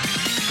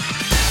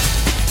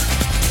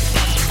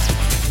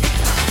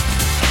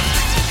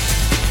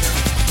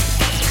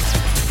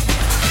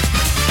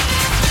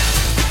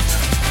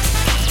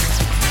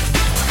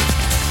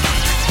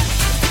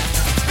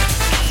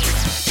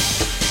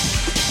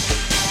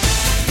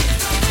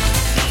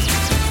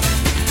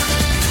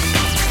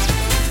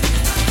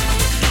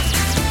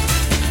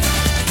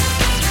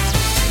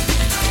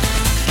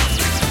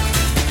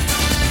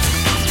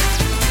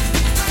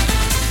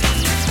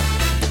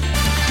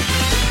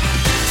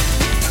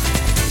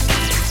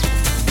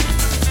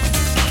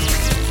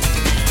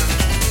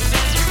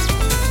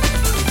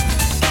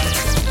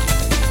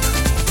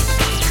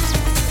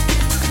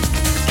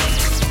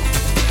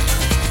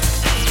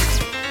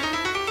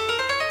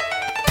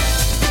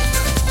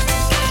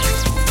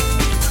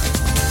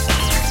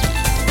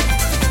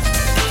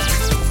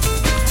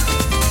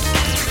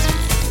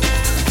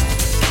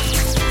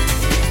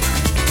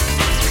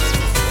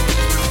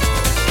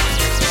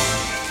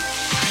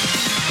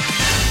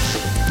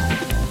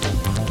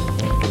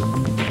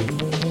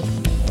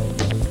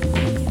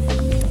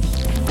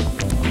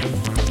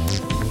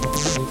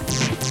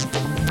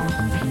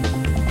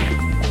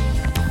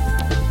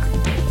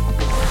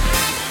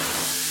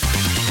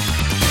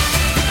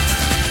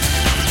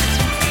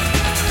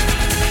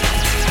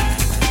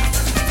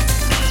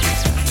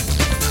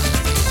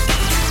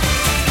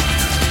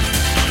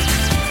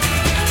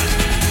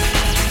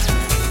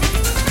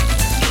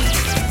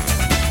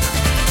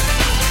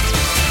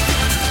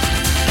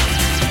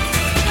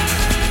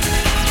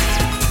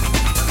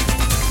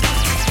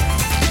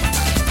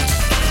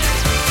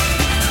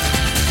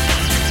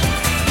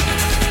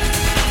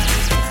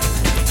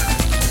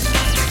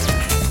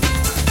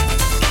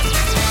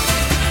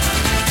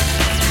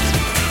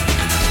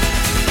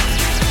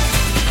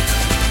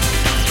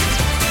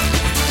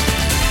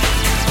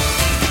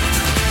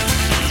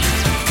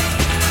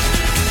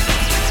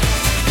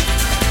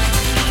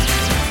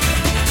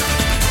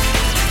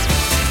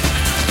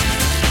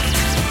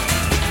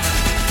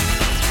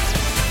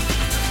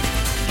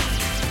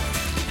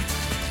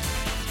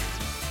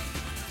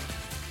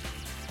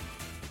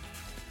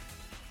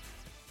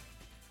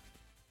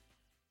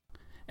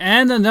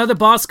 And another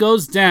boss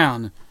goes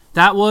down.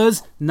 That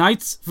was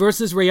Nights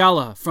vs.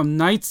 Reala from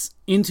Nights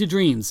into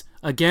Dreams.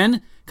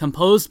 Again,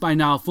 composed by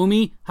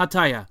Naofumi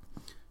Hataya.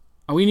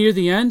 Are we near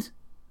the end?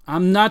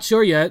 I'm not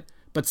sure yet,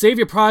 but save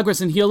your progress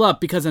and heal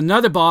up because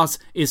another boss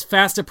is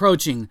fast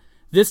approaching.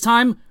 This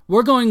time,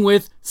 we're going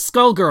with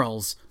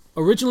Skullgirls,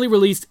 originally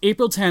released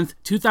April 10th,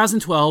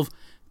 2012,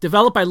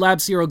 developed by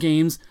Lab Zero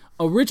Games,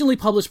 originally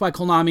published by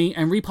Konami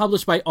and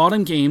republished by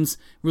Autumn Games,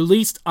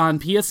 released on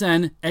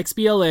PSN,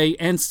 XBLA,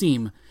 and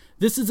Steam.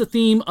 This is the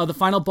theme of the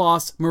final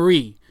boss,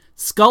 Marie,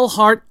 Skull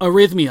Heart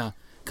Arrhythmia,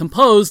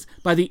 composed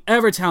by the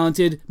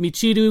ever-talented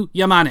Michiru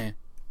Yamane.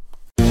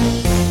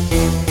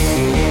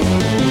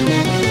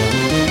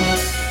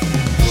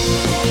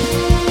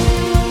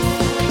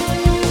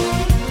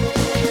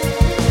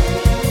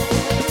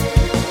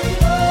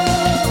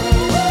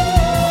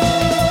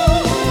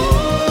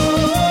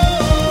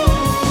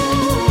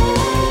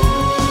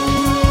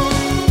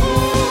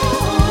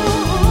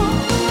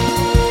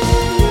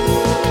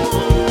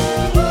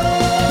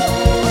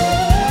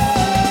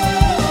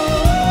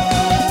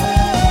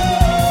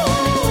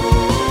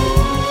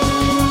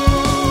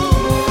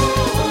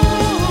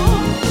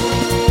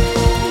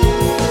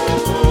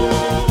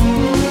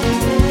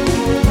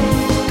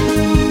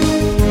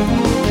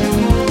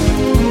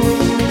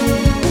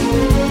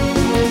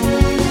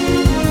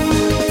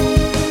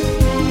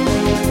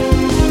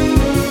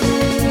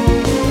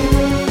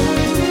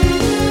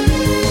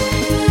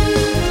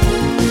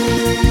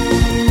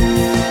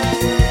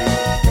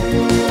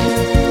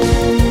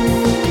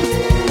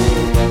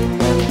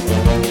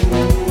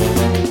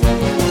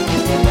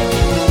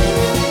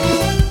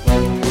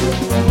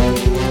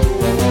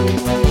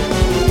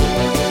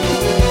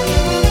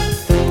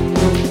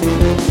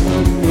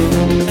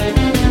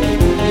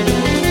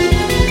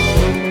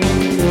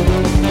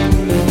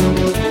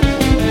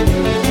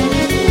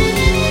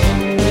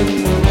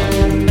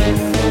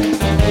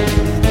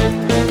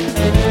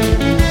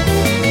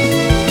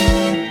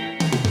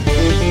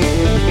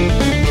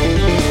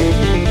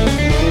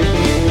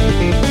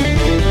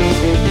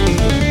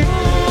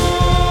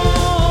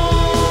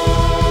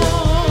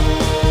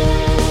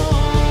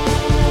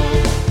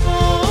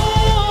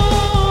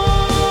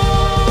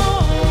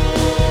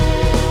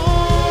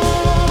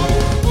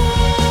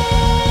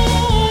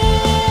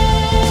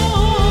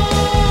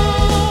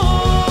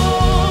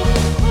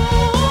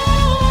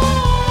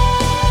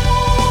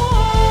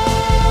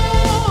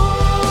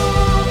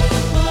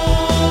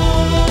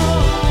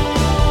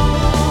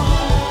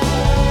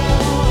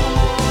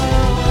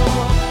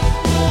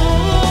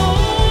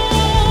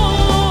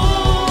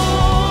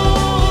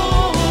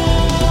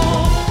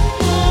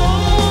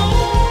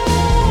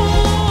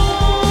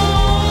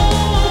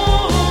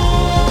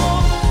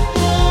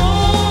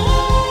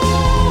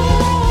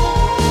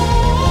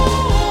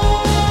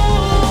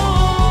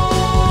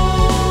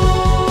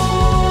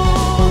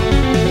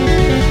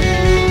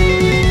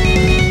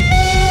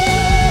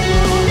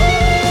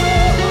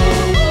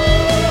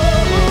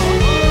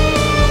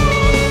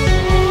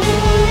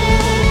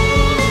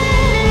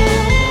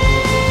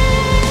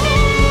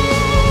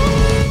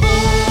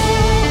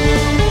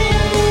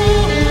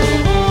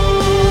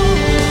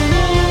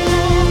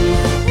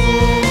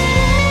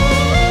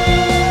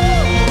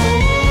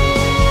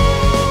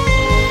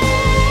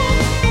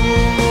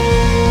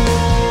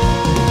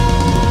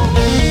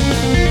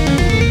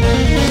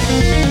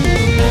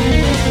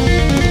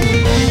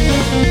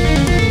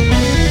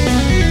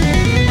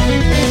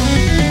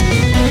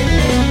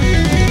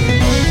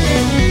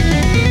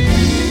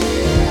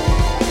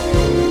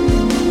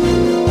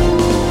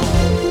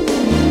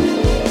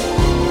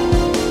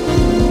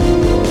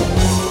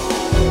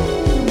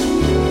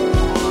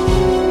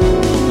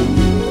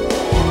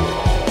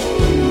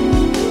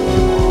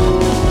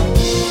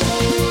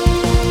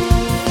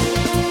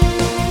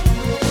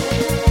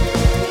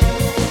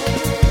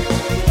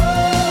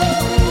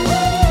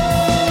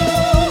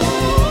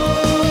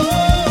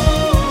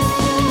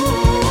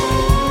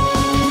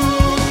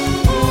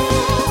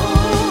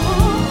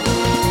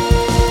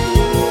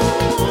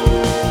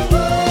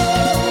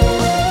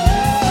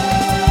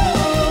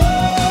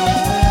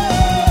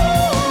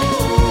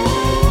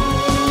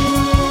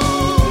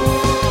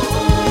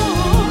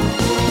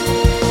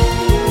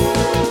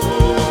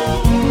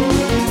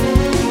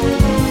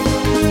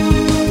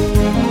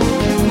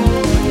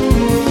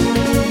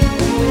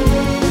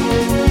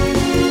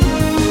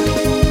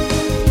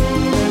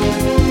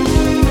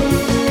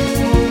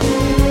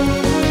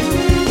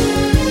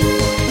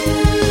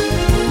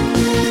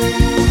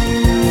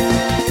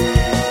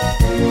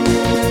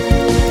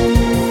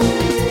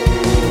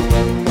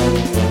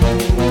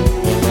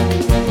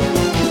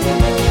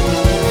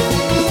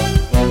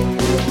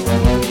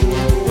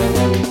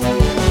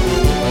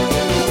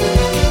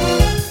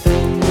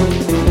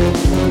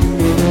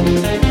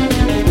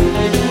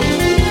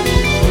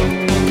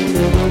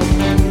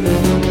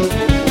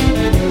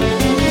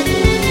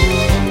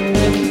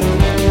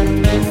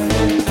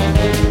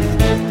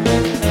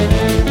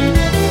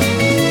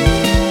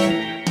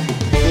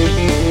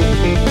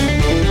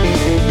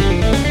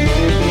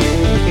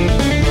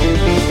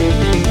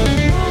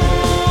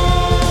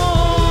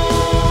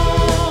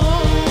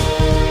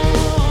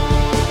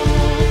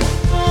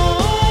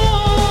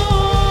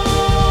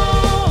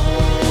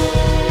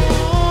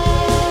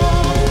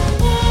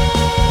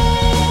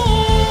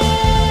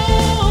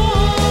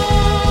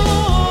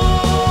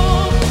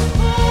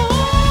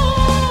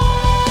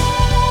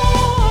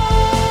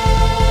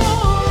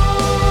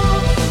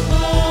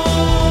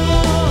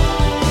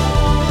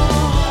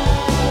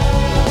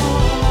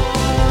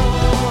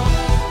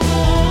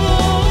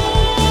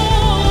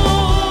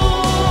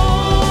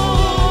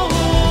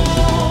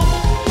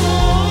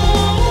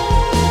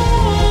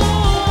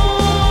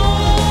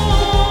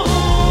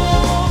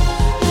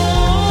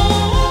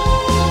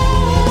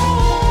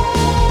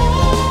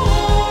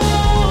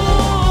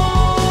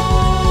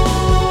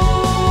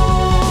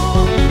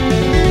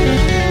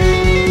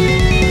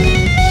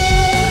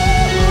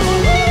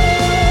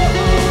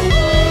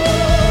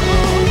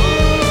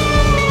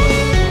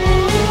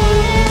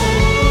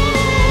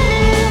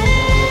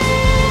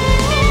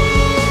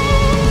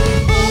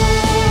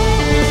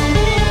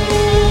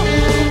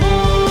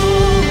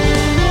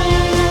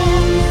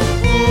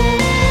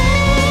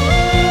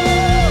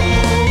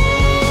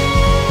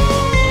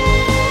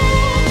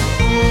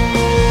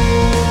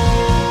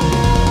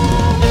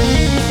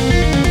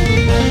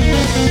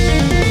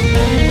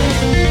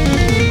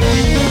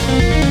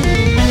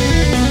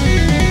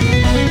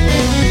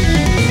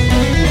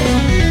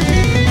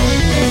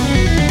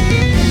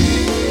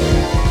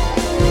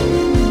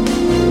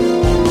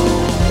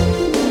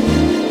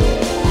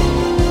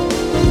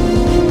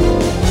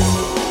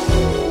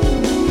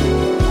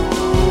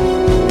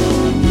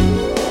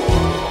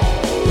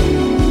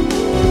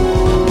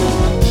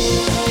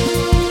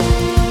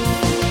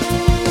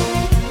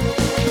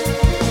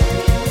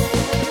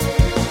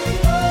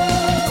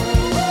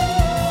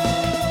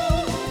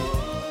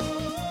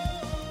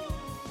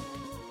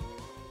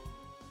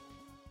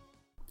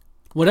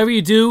 Whatever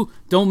you do,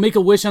 don't make a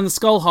wish on the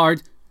Skull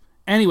Heart.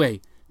 Anyway,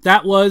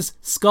 that was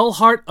Skull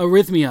Heart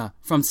Arrhythmia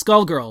from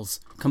Skullgirls,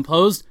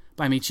 composed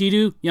by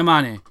Michiru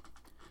Yamane.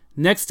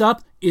 Next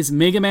up is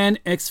Mega Man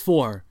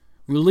X4,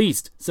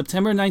 released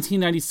September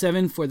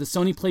 1997 for the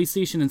Sony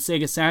PlayStation and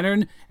Sega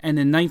Saturn, and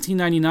in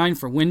 1999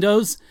 for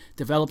Windows,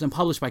 developed and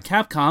published by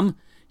Capcom.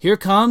 Here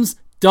comes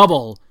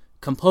Double,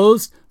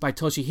 composed by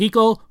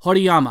Toshihiko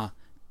Horiyama.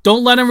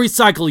 Don't let him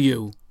recycle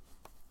you!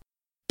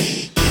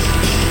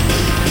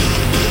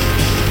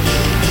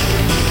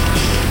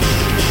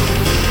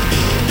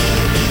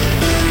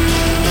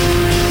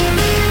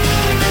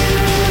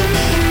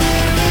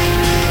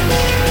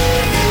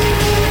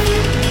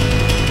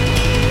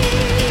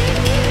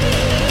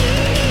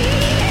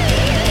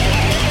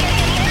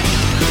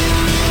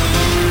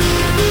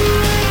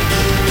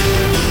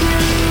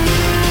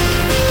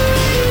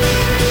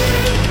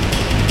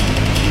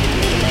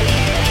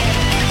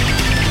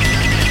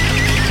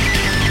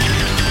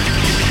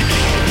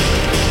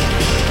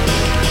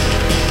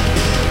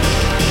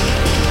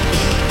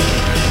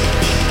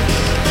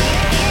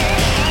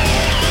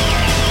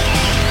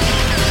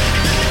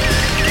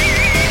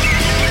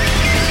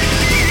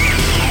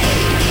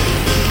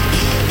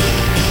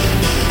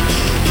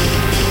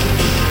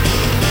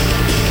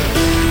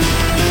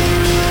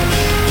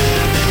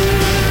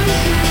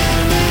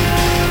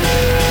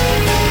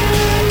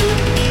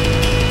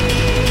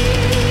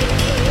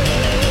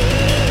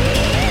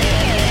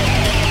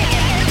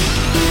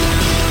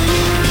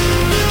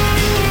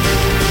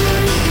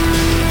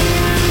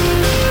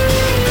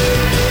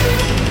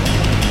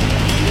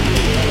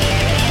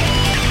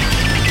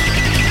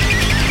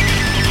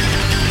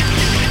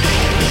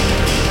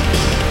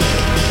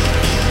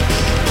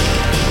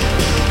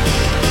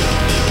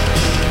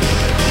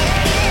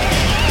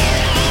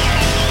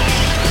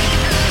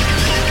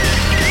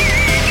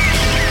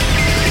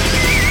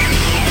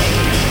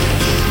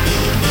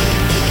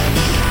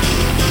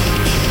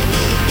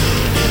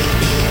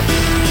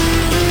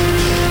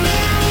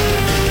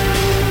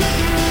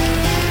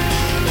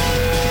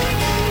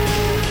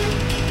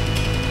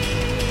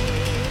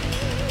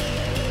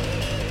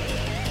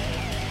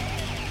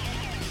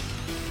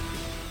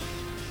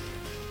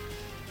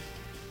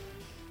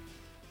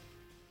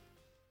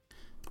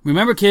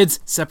 Remember, kids,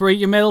 separate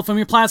your metal from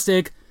your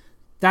plastic.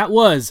 That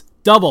was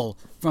Double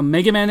from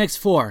Mega Man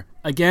X4,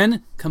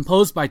 again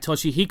composed by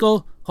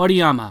Toshihiko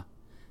Horiyama.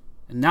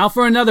 And now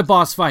for another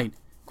boss fight.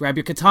 Grab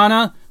your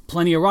katana,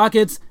 plenty of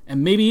rockets,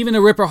 and maybe even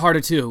a Ripper Heart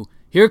or two.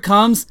 Here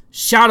comes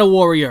Shadow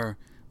Warrior,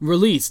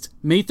 released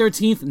May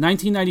 13th,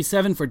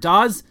 1997 for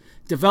DOS,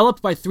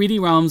 developed by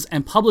 3D Realms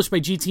and published by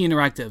GT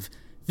Interactive.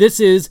 This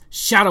is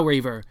Shadow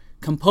Raver,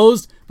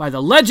 composed by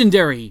the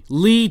legendary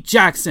Lee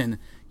Jackson.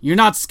 You're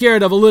not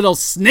scared of a little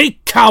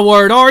snake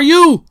coward, are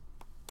you?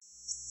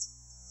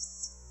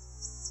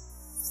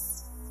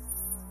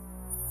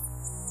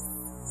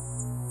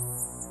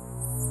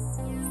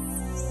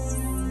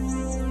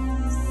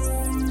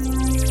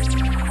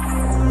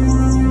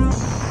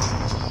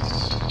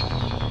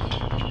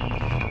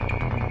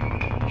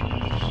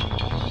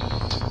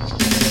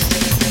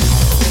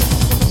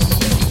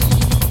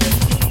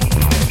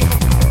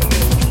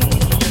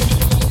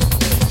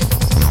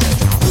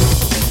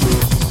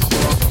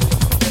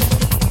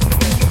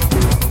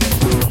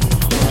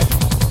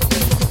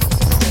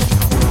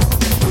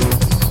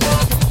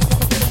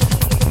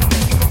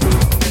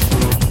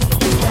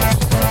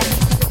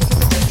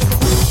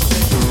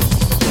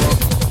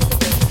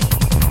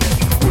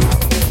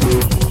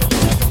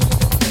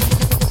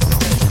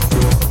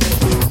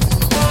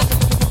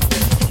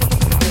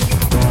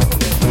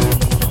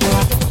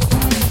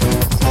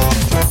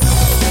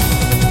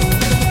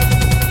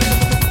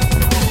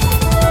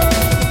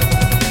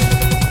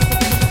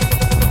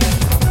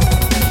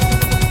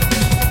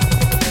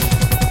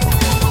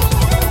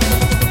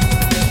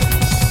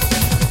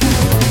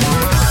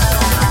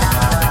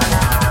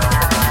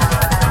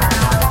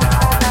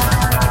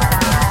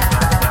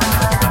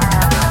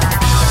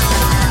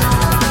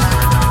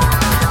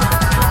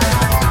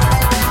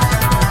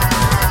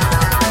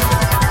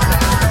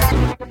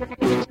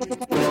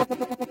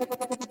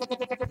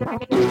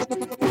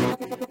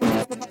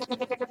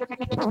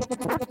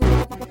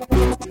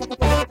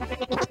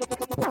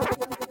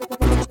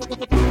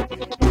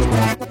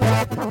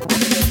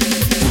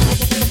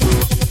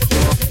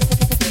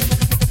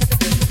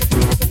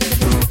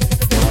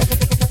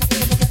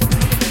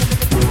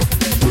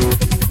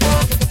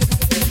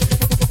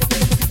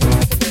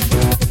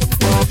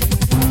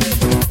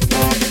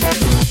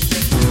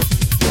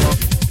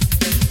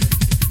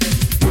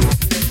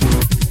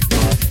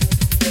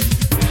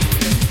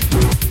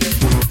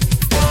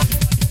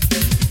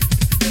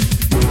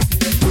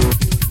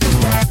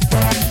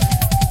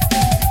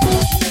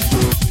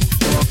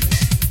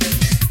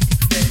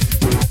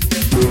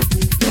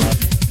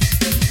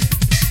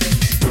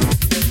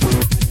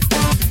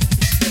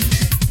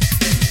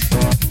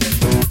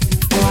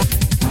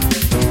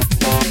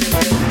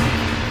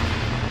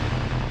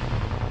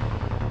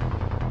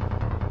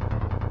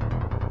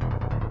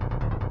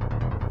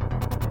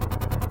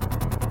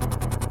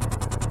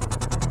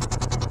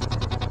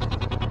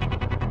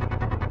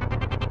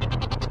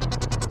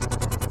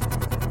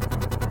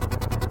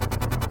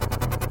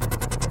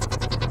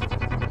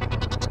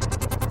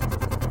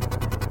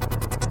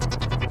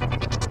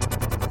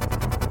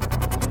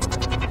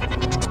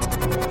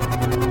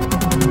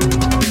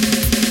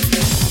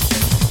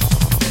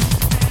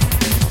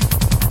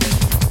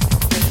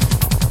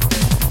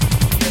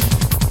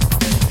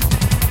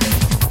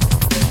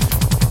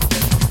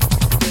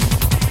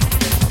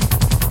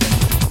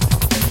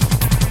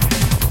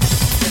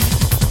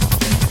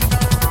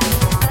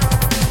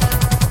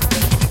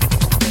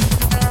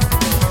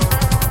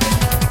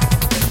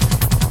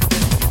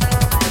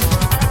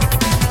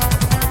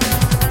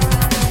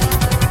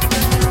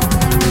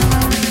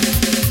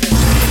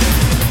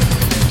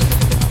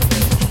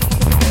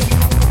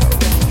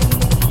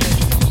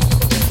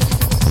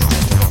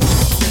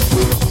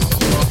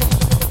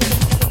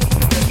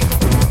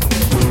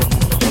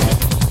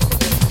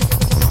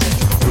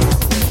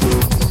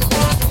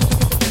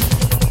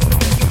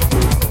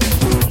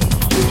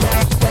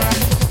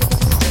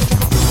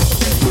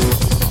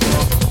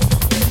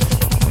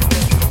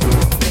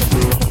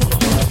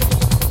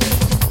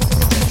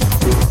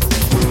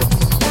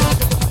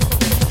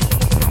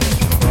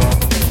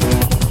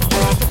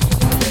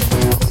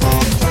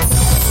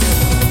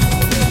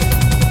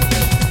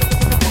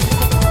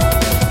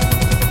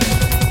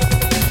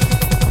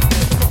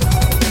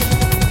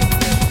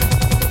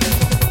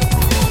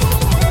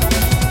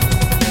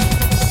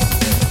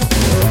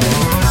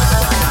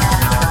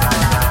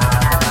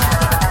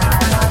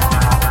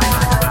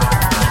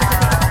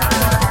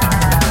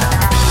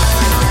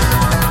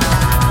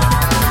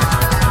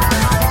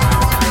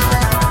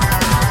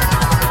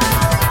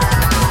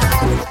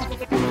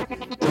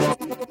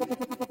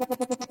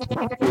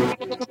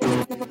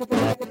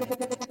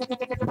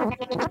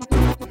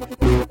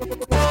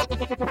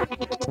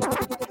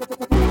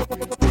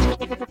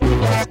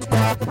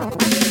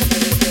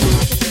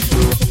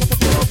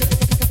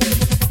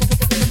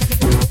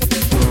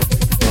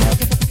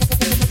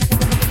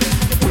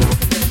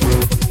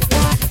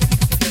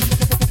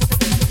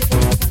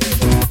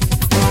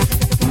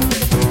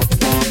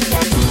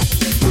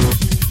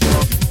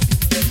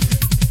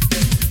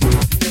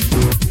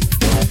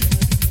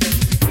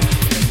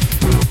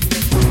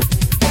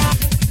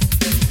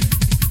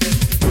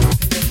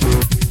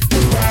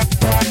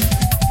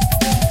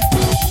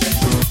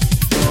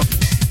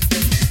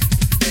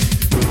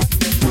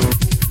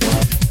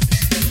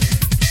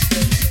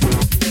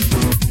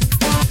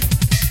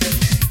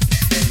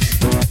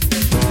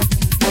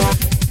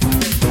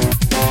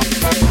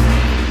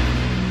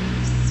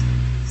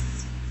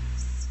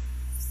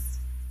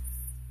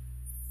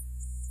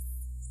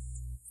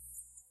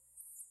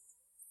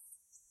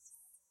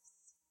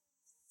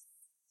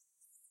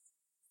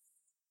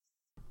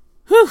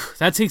 Whew,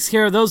 that takes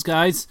care of those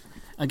guys.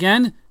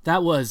 Again,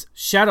 that was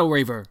Shadow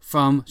Raver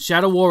from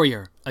Shadow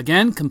Warrior.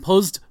 Again,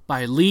 composed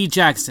by Lee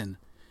Jackson.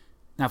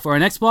 Now for our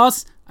next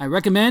boss, I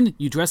recommend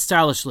you dress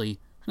stylishly.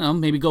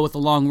 Maybe go with a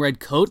long red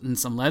coat and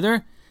some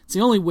leather. It's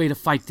the only way to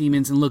fight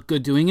demons and look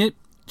good doing it.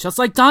 Just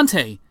like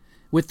Dante.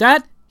 With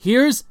that,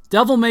 here's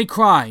Devil May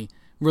Cry.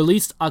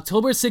 Released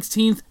October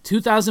 16th,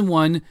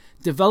 2001.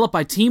 Developed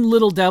by Team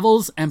Little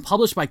Devils and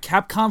published by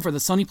Capcom for the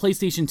Sony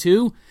PlayStation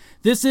 2.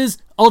 This is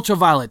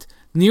Ultraviolet,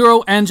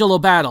 Nero Angelo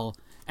Battle.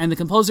 And the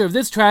composer of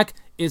this track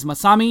is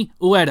Masami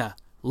Ueda.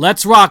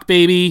 Let's rock,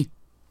 baby!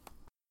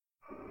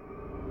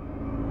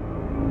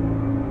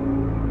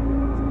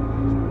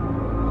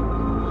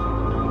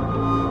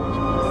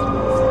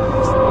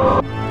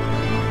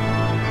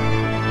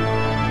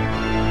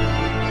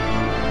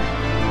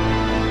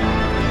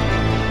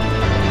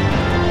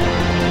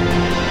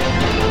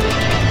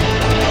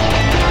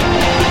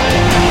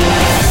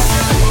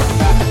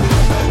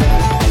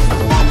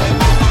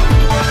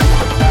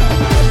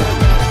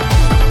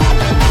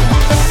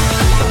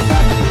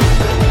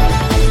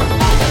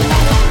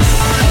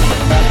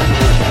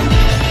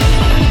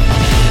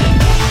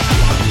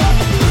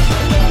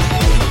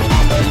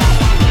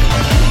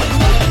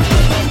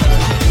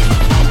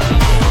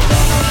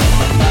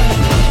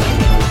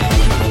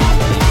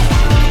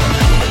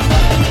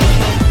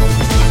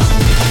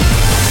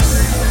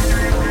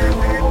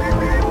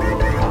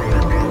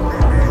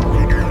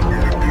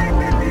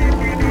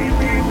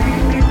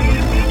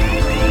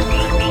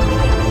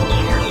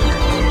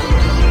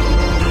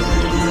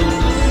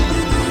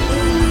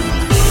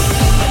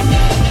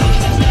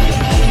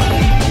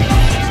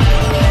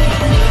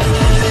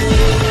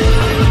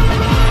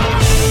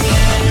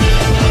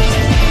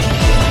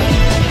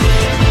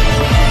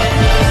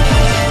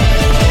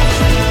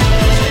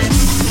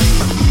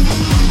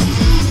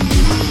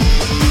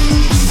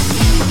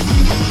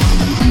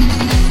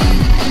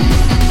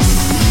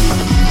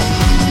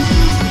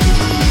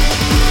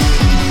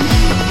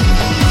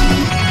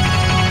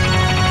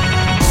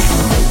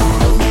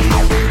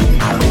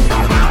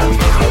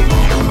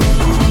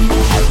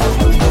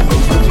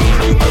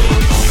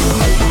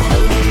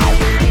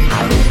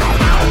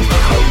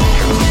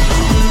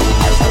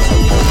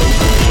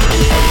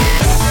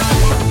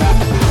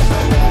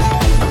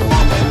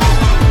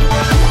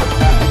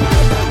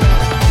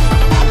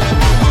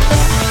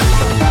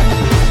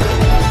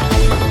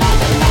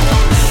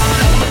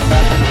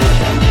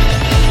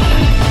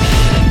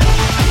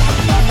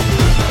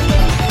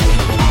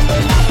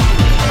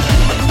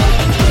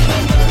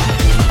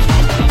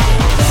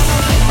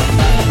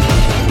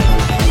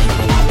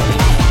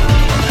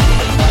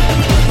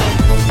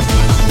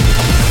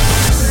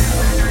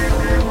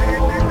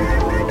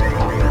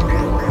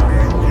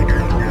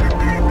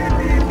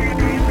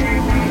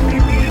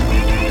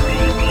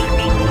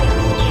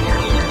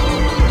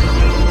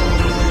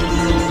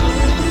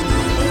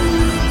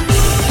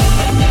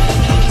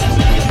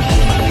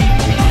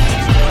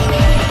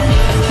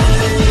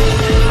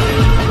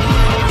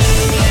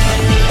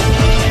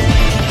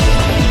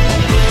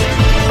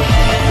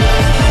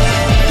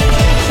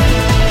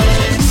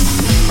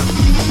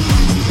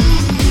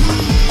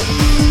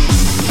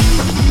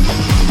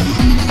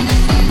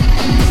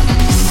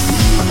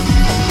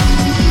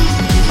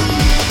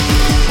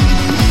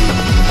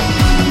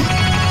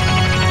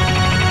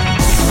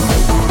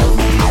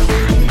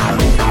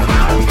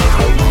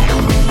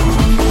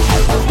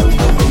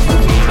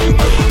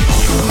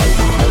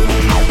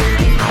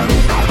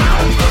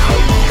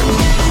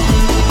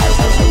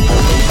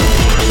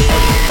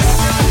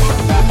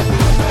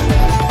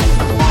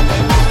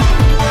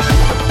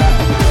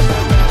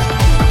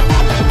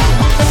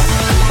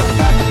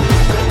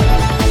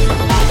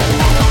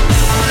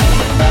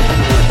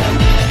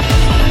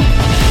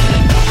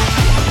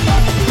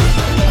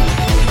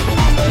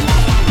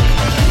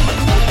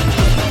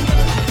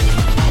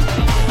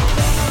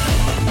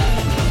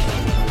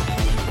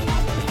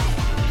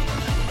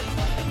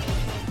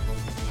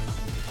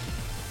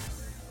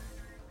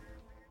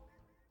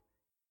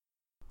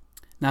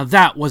 Now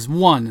that was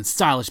one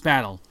stylish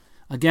battle.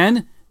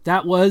 Again,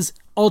 that was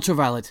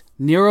Ultraviolet,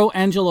 Nero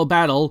Angelo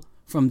Battle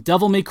from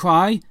Devil May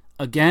Cry,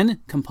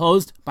 again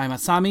composed by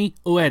Masami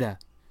Ueda.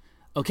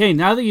 Okay,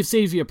 now that you've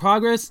saved your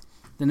progress,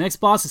 the next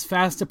boss is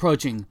fast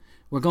approaching.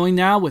 We're going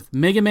now with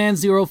Mega Man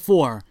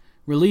 04,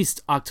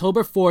 released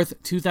October 4th,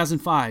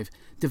 2005,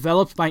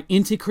 developed by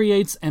Inti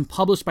Creates and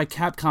published by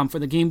Capcom for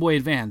the Game Boy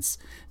Advance.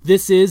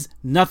 This is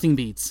Nothing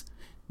Beats.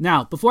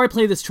 Now, before I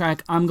play this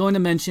track, I'm going to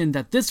mention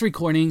that this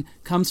recording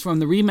comes from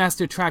the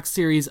remastered track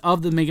series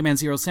of the Mega Man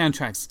Zero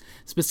soundtracks.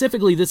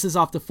 Specifically, this is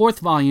off the 4th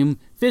volume,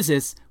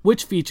 Physis,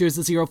 which features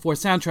the 04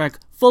 soundtrack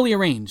fully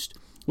arranged.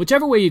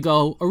 Whichever way you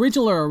go,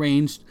 original or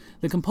arranged,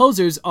 the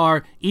composers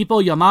are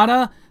Ippo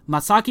Yamada,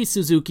 Masaki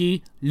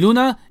Suzuki,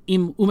 Luna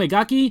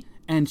Umegaki,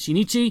 and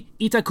Shinichi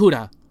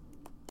Itakura.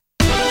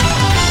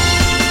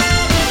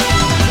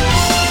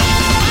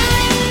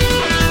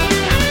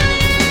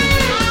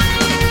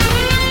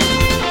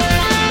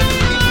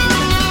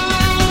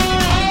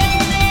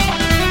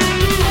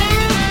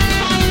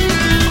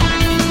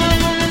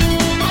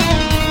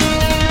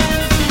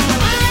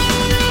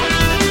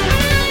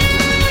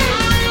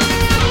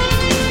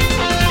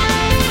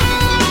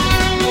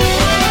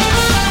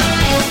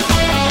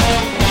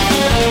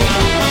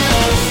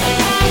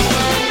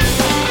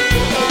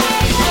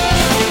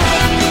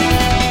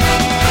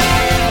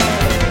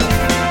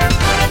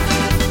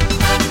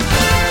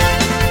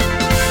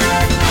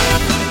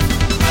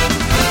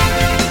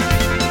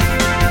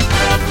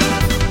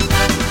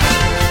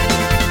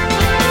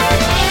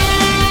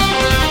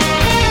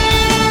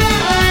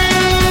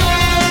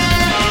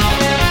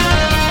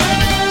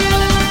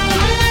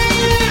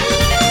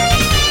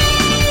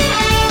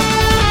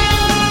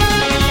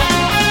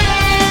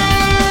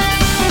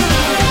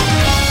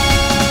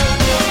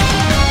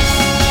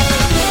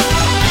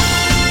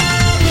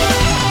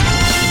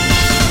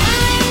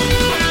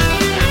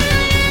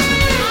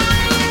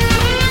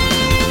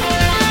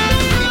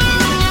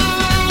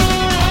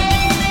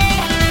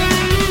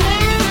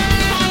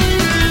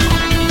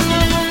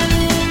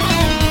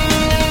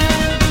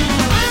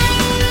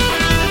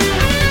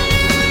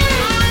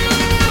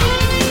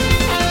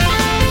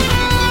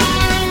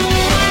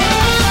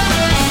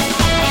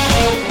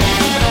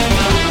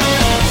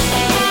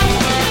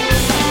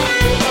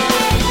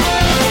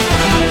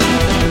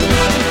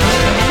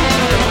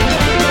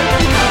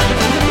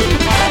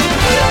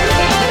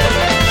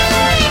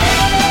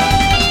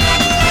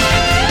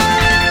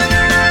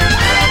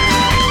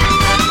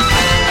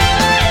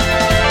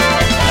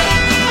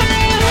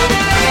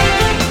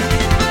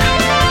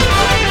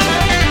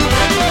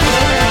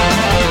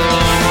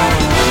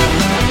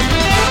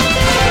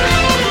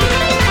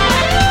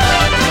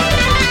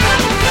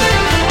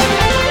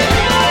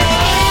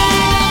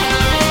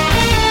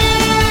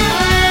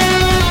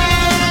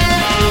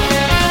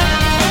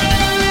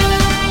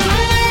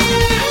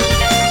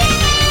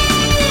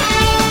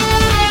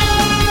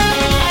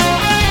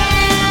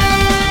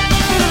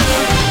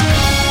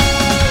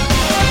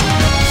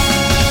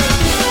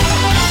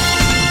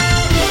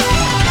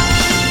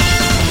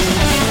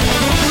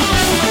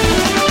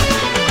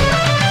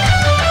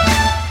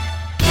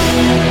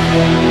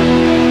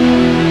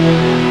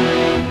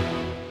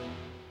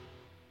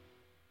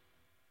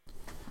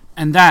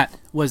 And that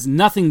was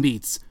Nothing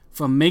Beats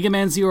from Mega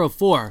Man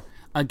 04,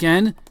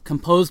 again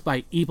composed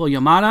by Ippo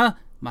Yamada,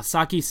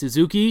 Masaki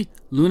Suzuki,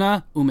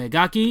 Luna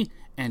Umegaki,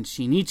 and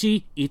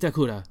Shinichi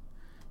Itakura.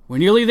 We're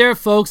nearly there,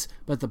 folks,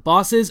 but the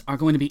bosses are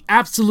going to be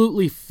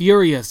absolutely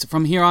furious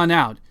from here on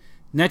out.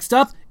 Next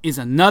up is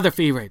another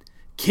favorite,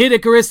 Kid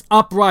Icarus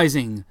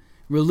Uprising,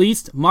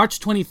 released March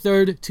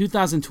 23rd,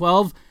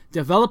 2012,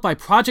 developed by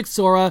Project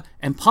Sora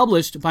and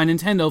published by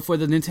Nintendo for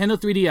the Nintendo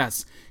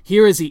 3DS.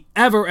 Here is the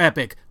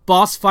ever-epic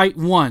Boss Fight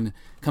 1,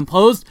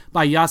 composed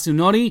by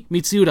Yasunori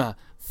Mitsuda.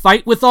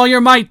 Fight with all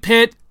your might,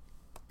 Pit!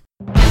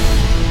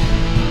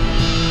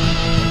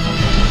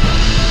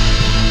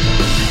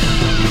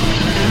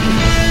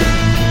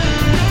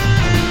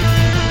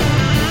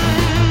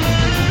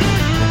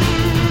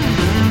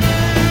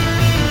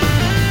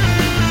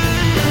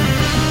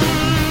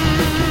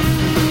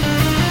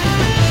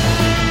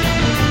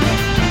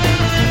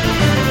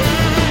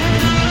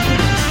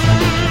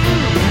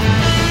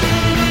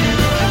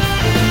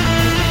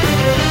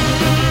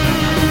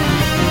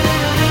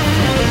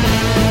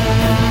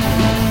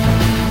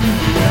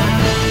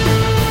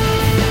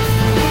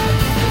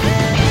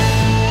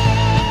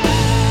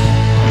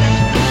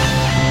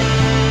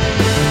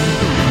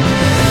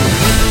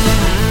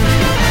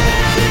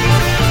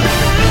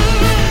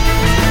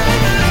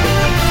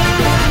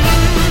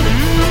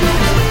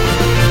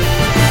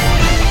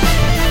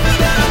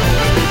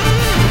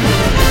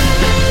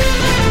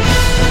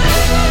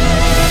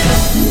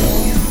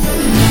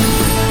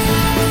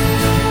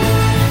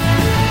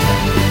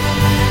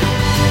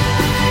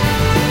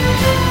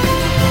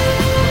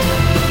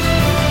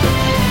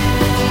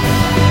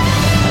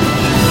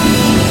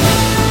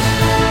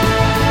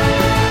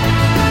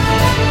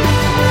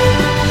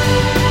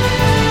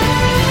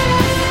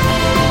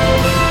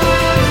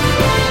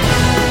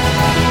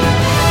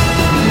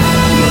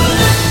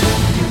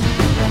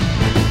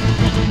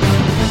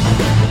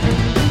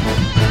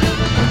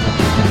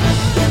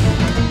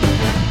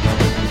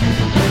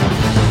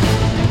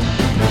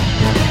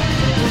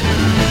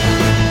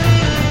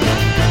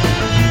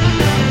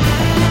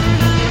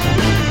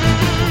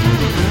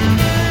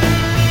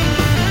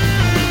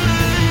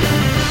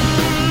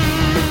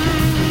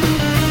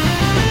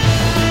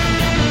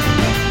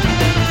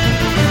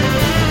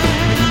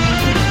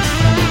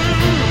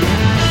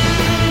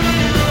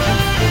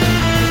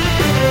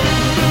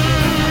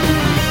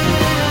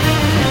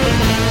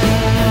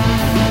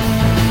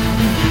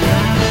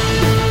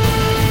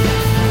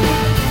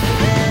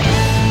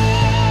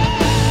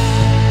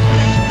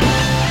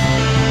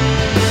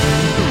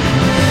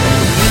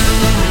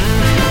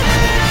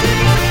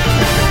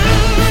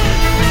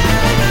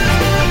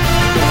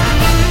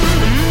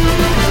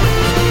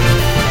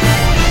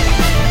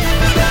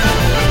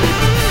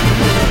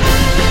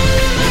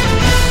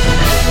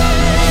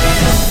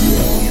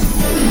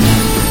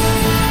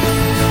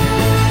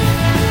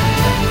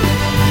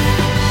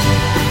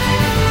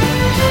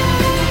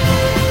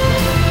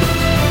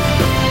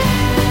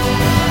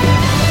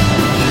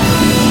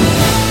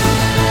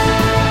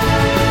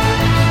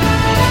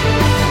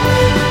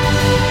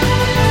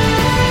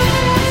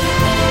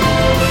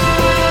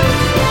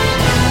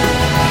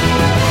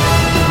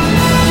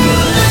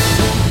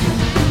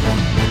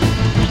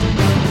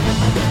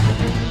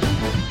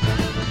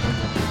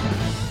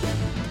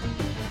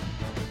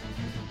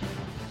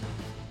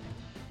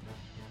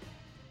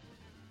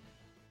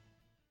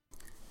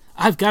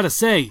 I've got to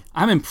say,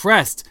 I'm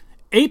impressed.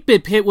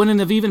 8-Bit Pit wouldn't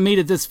have even made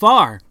it this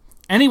far.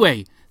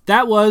 Anyway,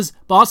 that was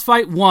Boss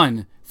Fight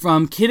 1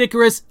 from Kid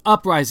Icarus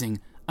Uprising,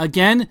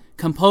 again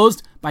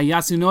composed by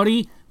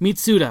Yasunori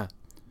Mitsuda.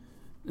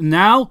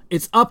 Now,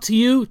 it's up to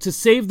you to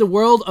save the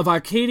world of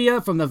Arcadia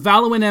from the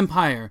Valuan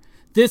Empire.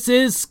 This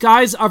is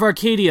Skies of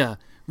Arcadia,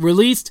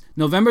 released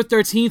November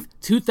 13th,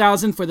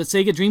 2000 for the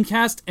Sega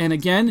Dreamcast, and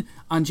again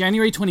on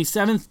January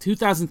 27th,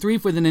 2003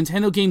 for the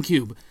Nintendo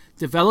GameCube.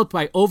 Developed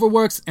by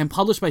Overworks and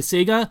published by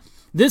Sega,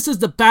 this is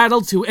the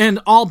battle to end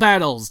all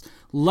battles.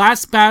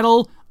 Last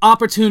battle,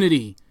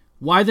 opportunity.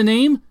 Why the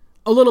name?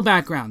 A little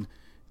background.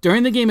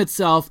 During the game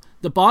itself,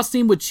 the boss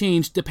theme would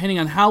change depending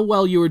on how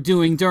well you were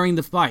doing during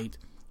the fight.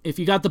 If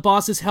you got the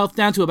boss's health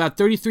down to about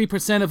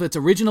 33% of its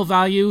original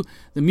value,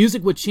 the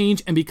music would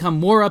change and become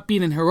more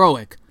upbeat and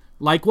heroic.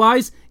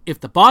 Likewise, if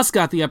the boss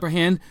got the upper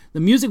hand, the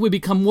music would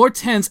become more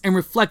tense and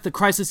reflect the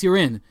crisis you're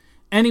in.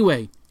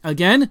 Anyway,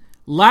 again,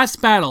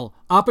 Last Battle,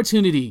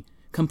 Opportunity,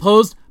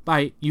 composed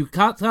by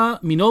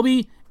Yukata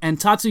Minobi and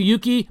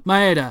Tatsuyuki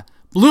Maeda.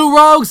 Blue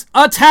Rogues,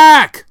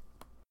 attack!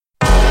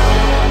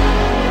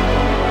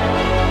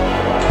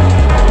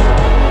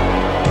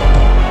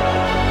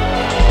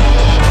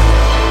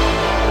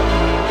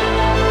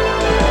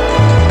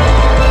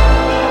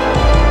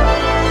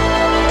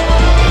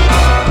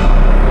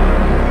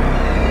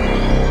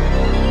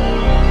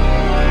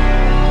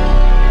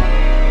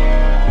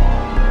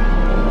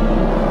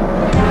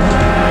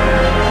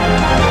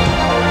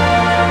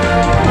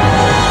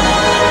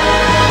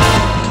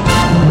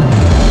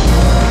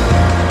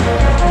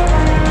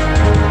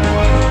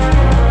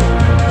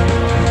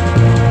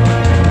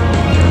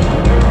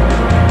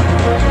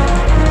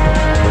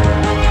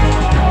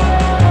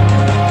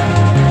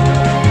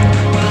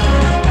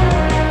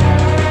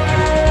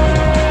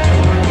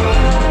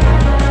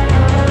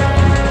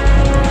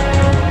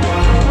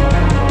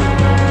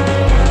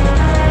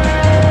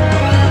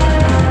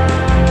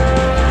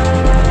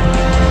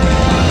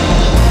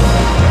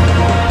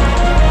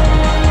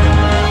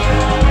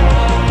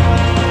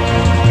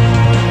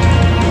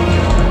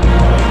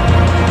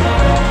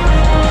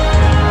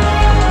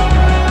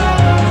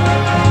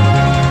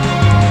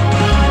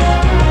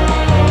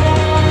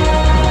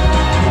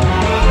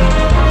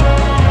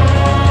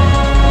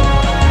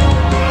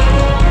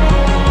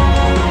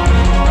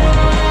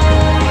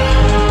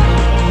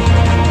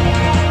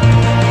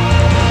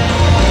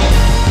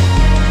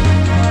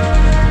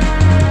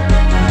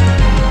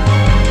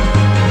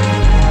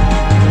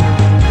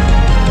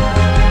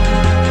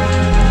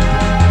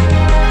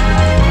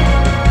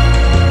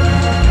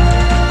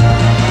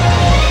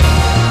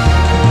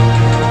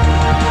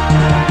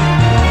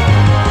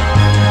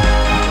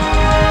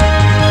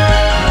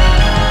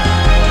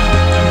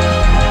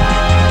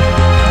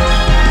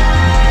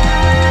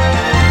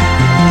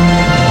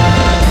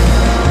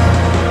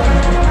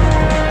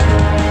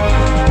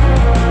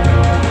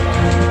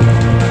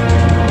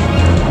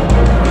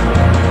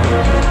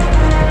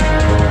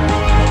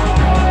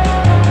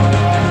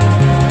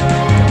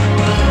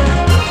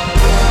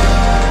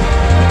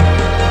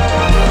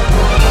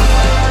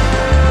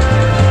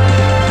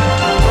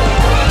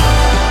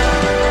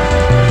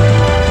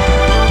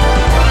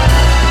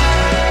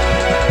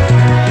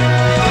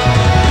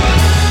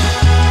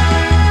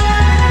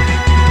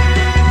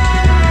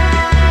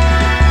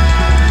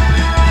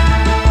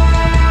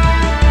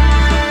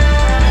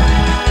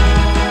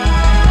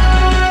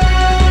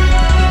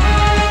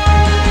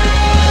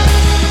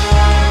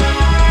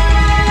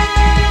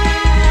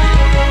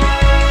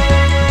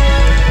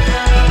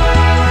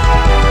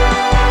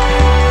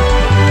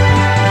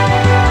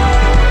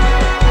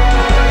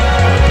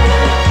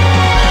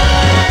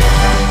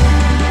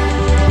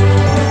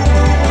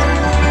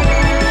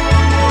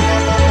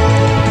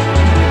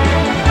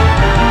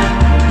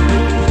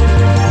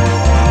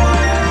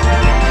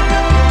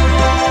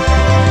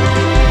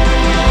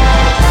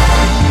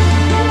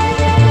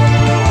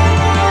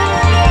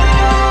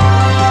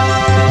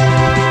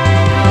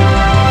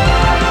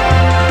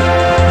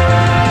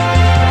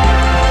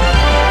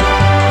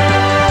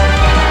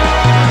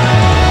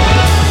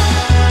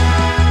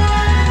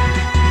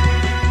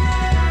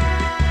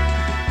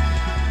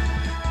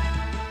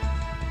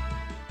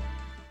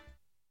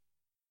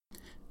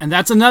 And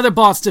that's another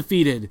boss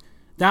defeated.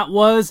 That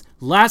was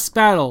Last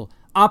Battle,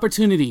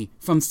 Opportunity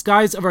from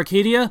Skies of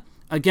Arcadia,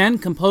 again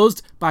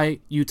composed by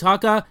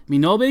Yutaka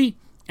Minobe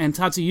and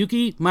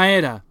Tatsuyuki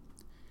Maeda.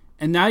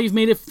 And now you've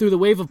made it through the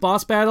wave of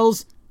boss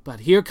battles,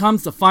 but here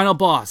comes the final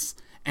boss.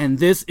 And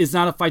this is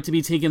not a fight to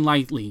be taken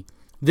lightly.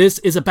 This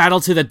is a battle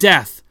to the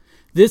death.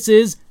 This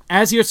is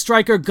Azure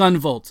Striker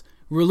Gunvolt,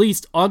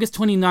 released August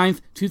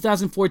 29th,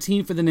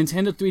 2014 for the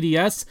Nintendo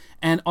 3DS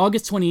and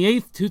August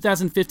 28th,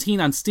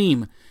 2015 on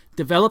Steam.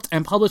 Developed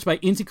and published by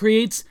Inti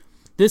Creates,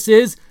 this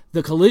is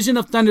The Collision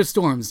of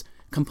Thunderstorms,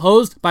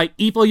 composed by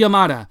Ippo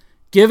Yamada.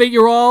 Give it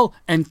your all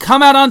and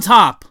come out on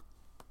top!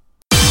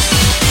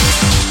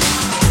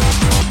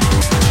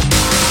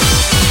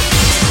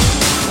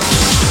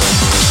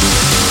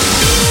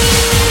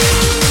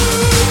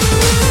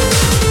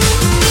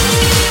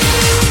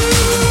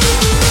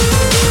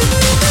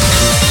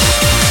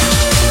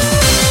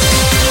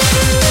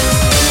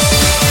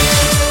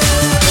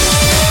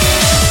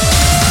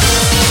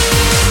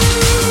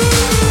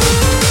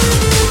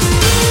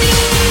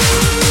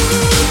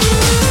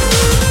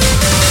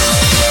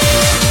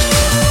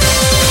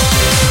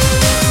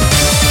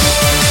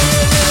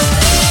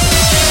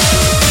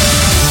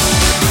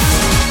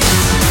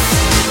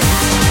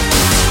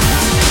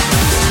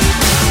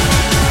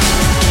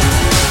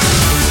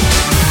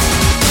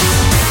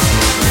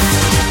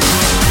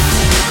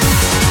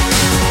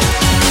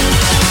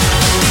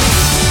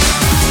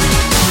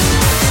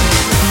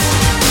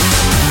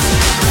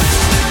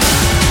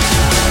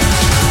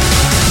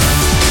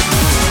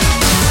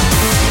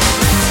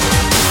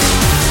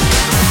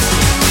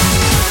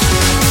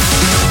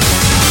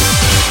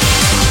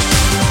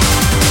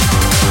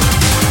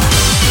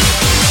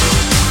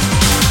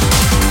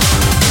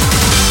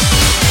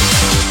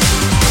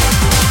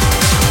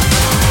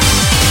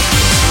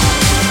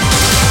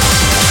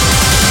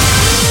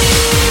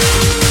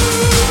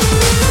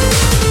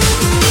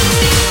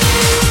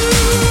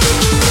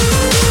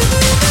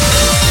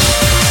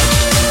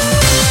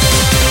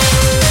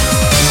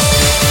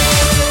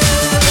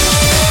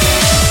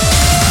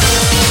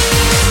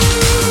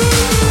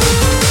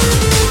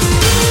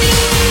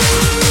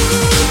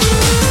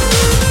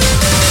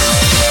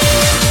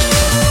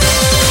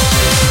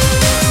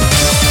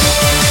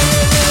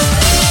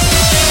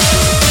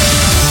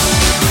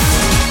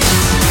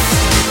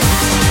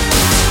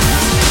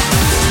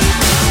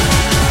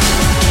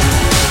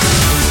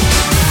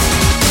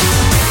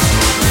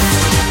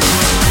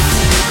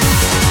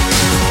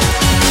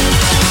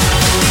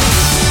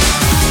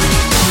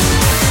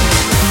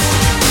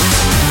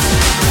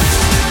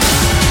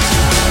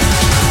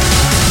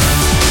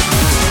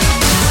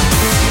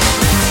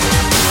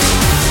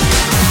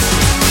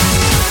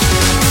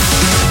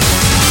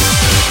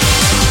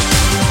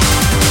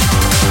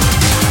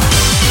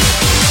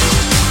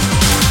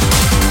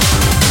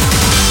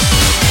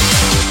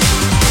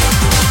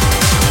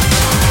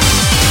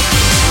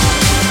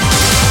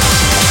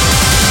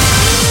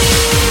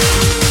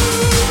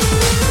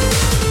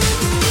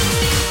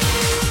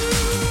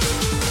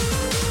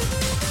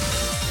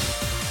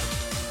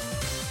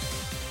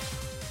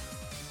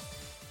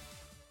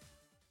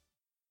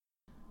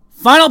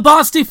 Final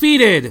boss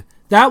defeated!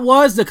 That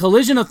was The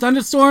Collision of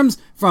Thunderstorms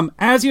from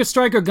Azure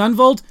Striker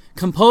Gunvolt,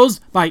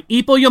 composed by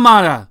Ippo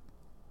Yamada.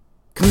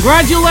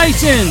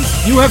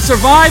 Congratulations! You have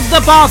survived the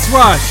boss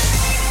rush!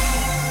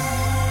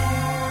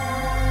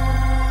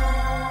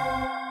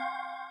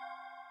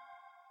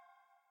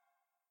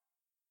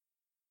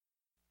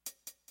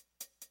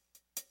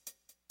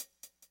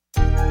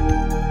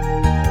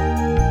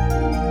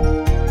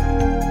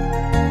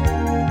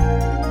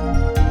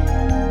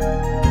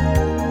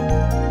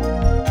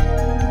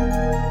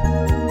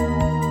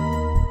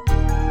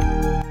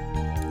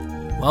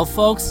 Well,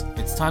 folks,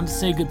 it's time to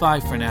say goodbye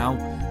for now.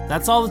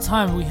 That's all the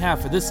time we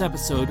have for this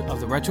episode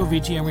of the Retro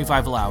VGM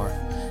Revival Hour.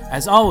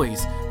 As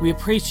always, we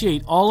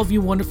appreciate all of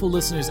you wonderful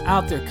listeners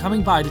out there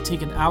coming by to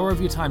take an hour of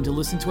your time to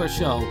listen to our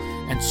show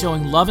and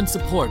showing love and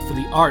support for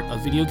the art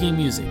of video game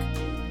music.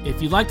 If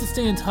you'd like to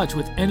stay in touch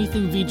with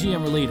anything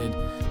VGM related,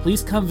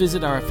 please come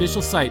visit our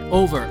official site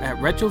over at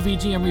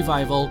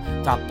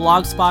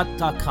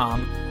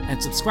retrovgmrevival.blogspot.com and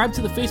subscribe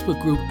to the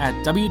Facebook group at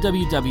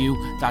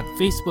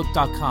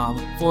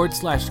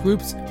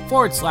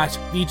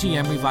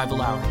www.facebook.com/groups/VGM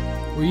Revival Hour,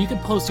 where you can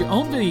post your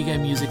own video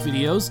game music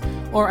videos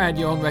or add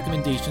your own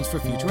recommendations for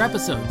future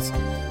episodes.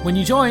 When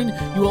you join,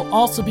 you will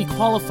also be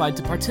qualified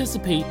to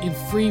participate in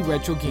free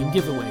retro game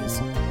giveaways.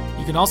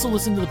 You can also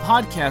listen to the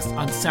podcast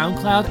on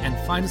SoundCloud and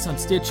find us on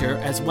Stitcher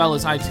as well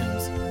as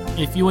iTunes.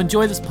 If you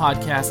enjoy this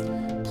podcast,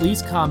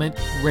 please comment,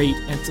 rate,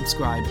 and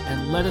subscribe,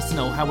 and let us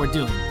know how we're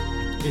doing.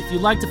 If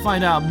you'd like to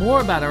find out more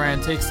about our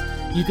antics,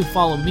 you can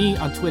follow me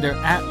on Twitter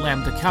at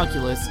Lambda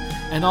Calculus,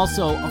 and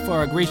also for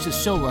our gracious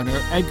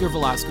showrunner, Edgar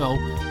Velasco,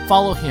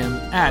 follow him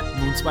at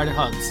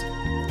MoonSpiderHugs.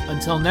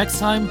 Until next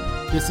time,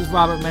 this is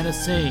Robert Menace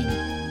saying,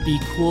 be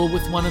cool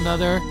with one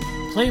another,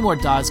 play more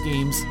DOS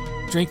games,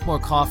 drink more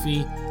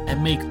coffee,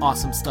 and make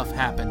awesome stuff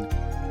happen.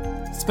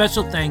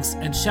 Special thanks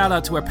and shout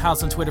out to our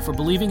pals on Twitter for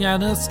believing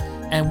in us,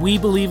 and we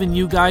believe in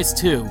you guys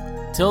too.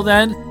 Till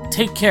then,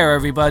 take care,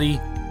 everybody.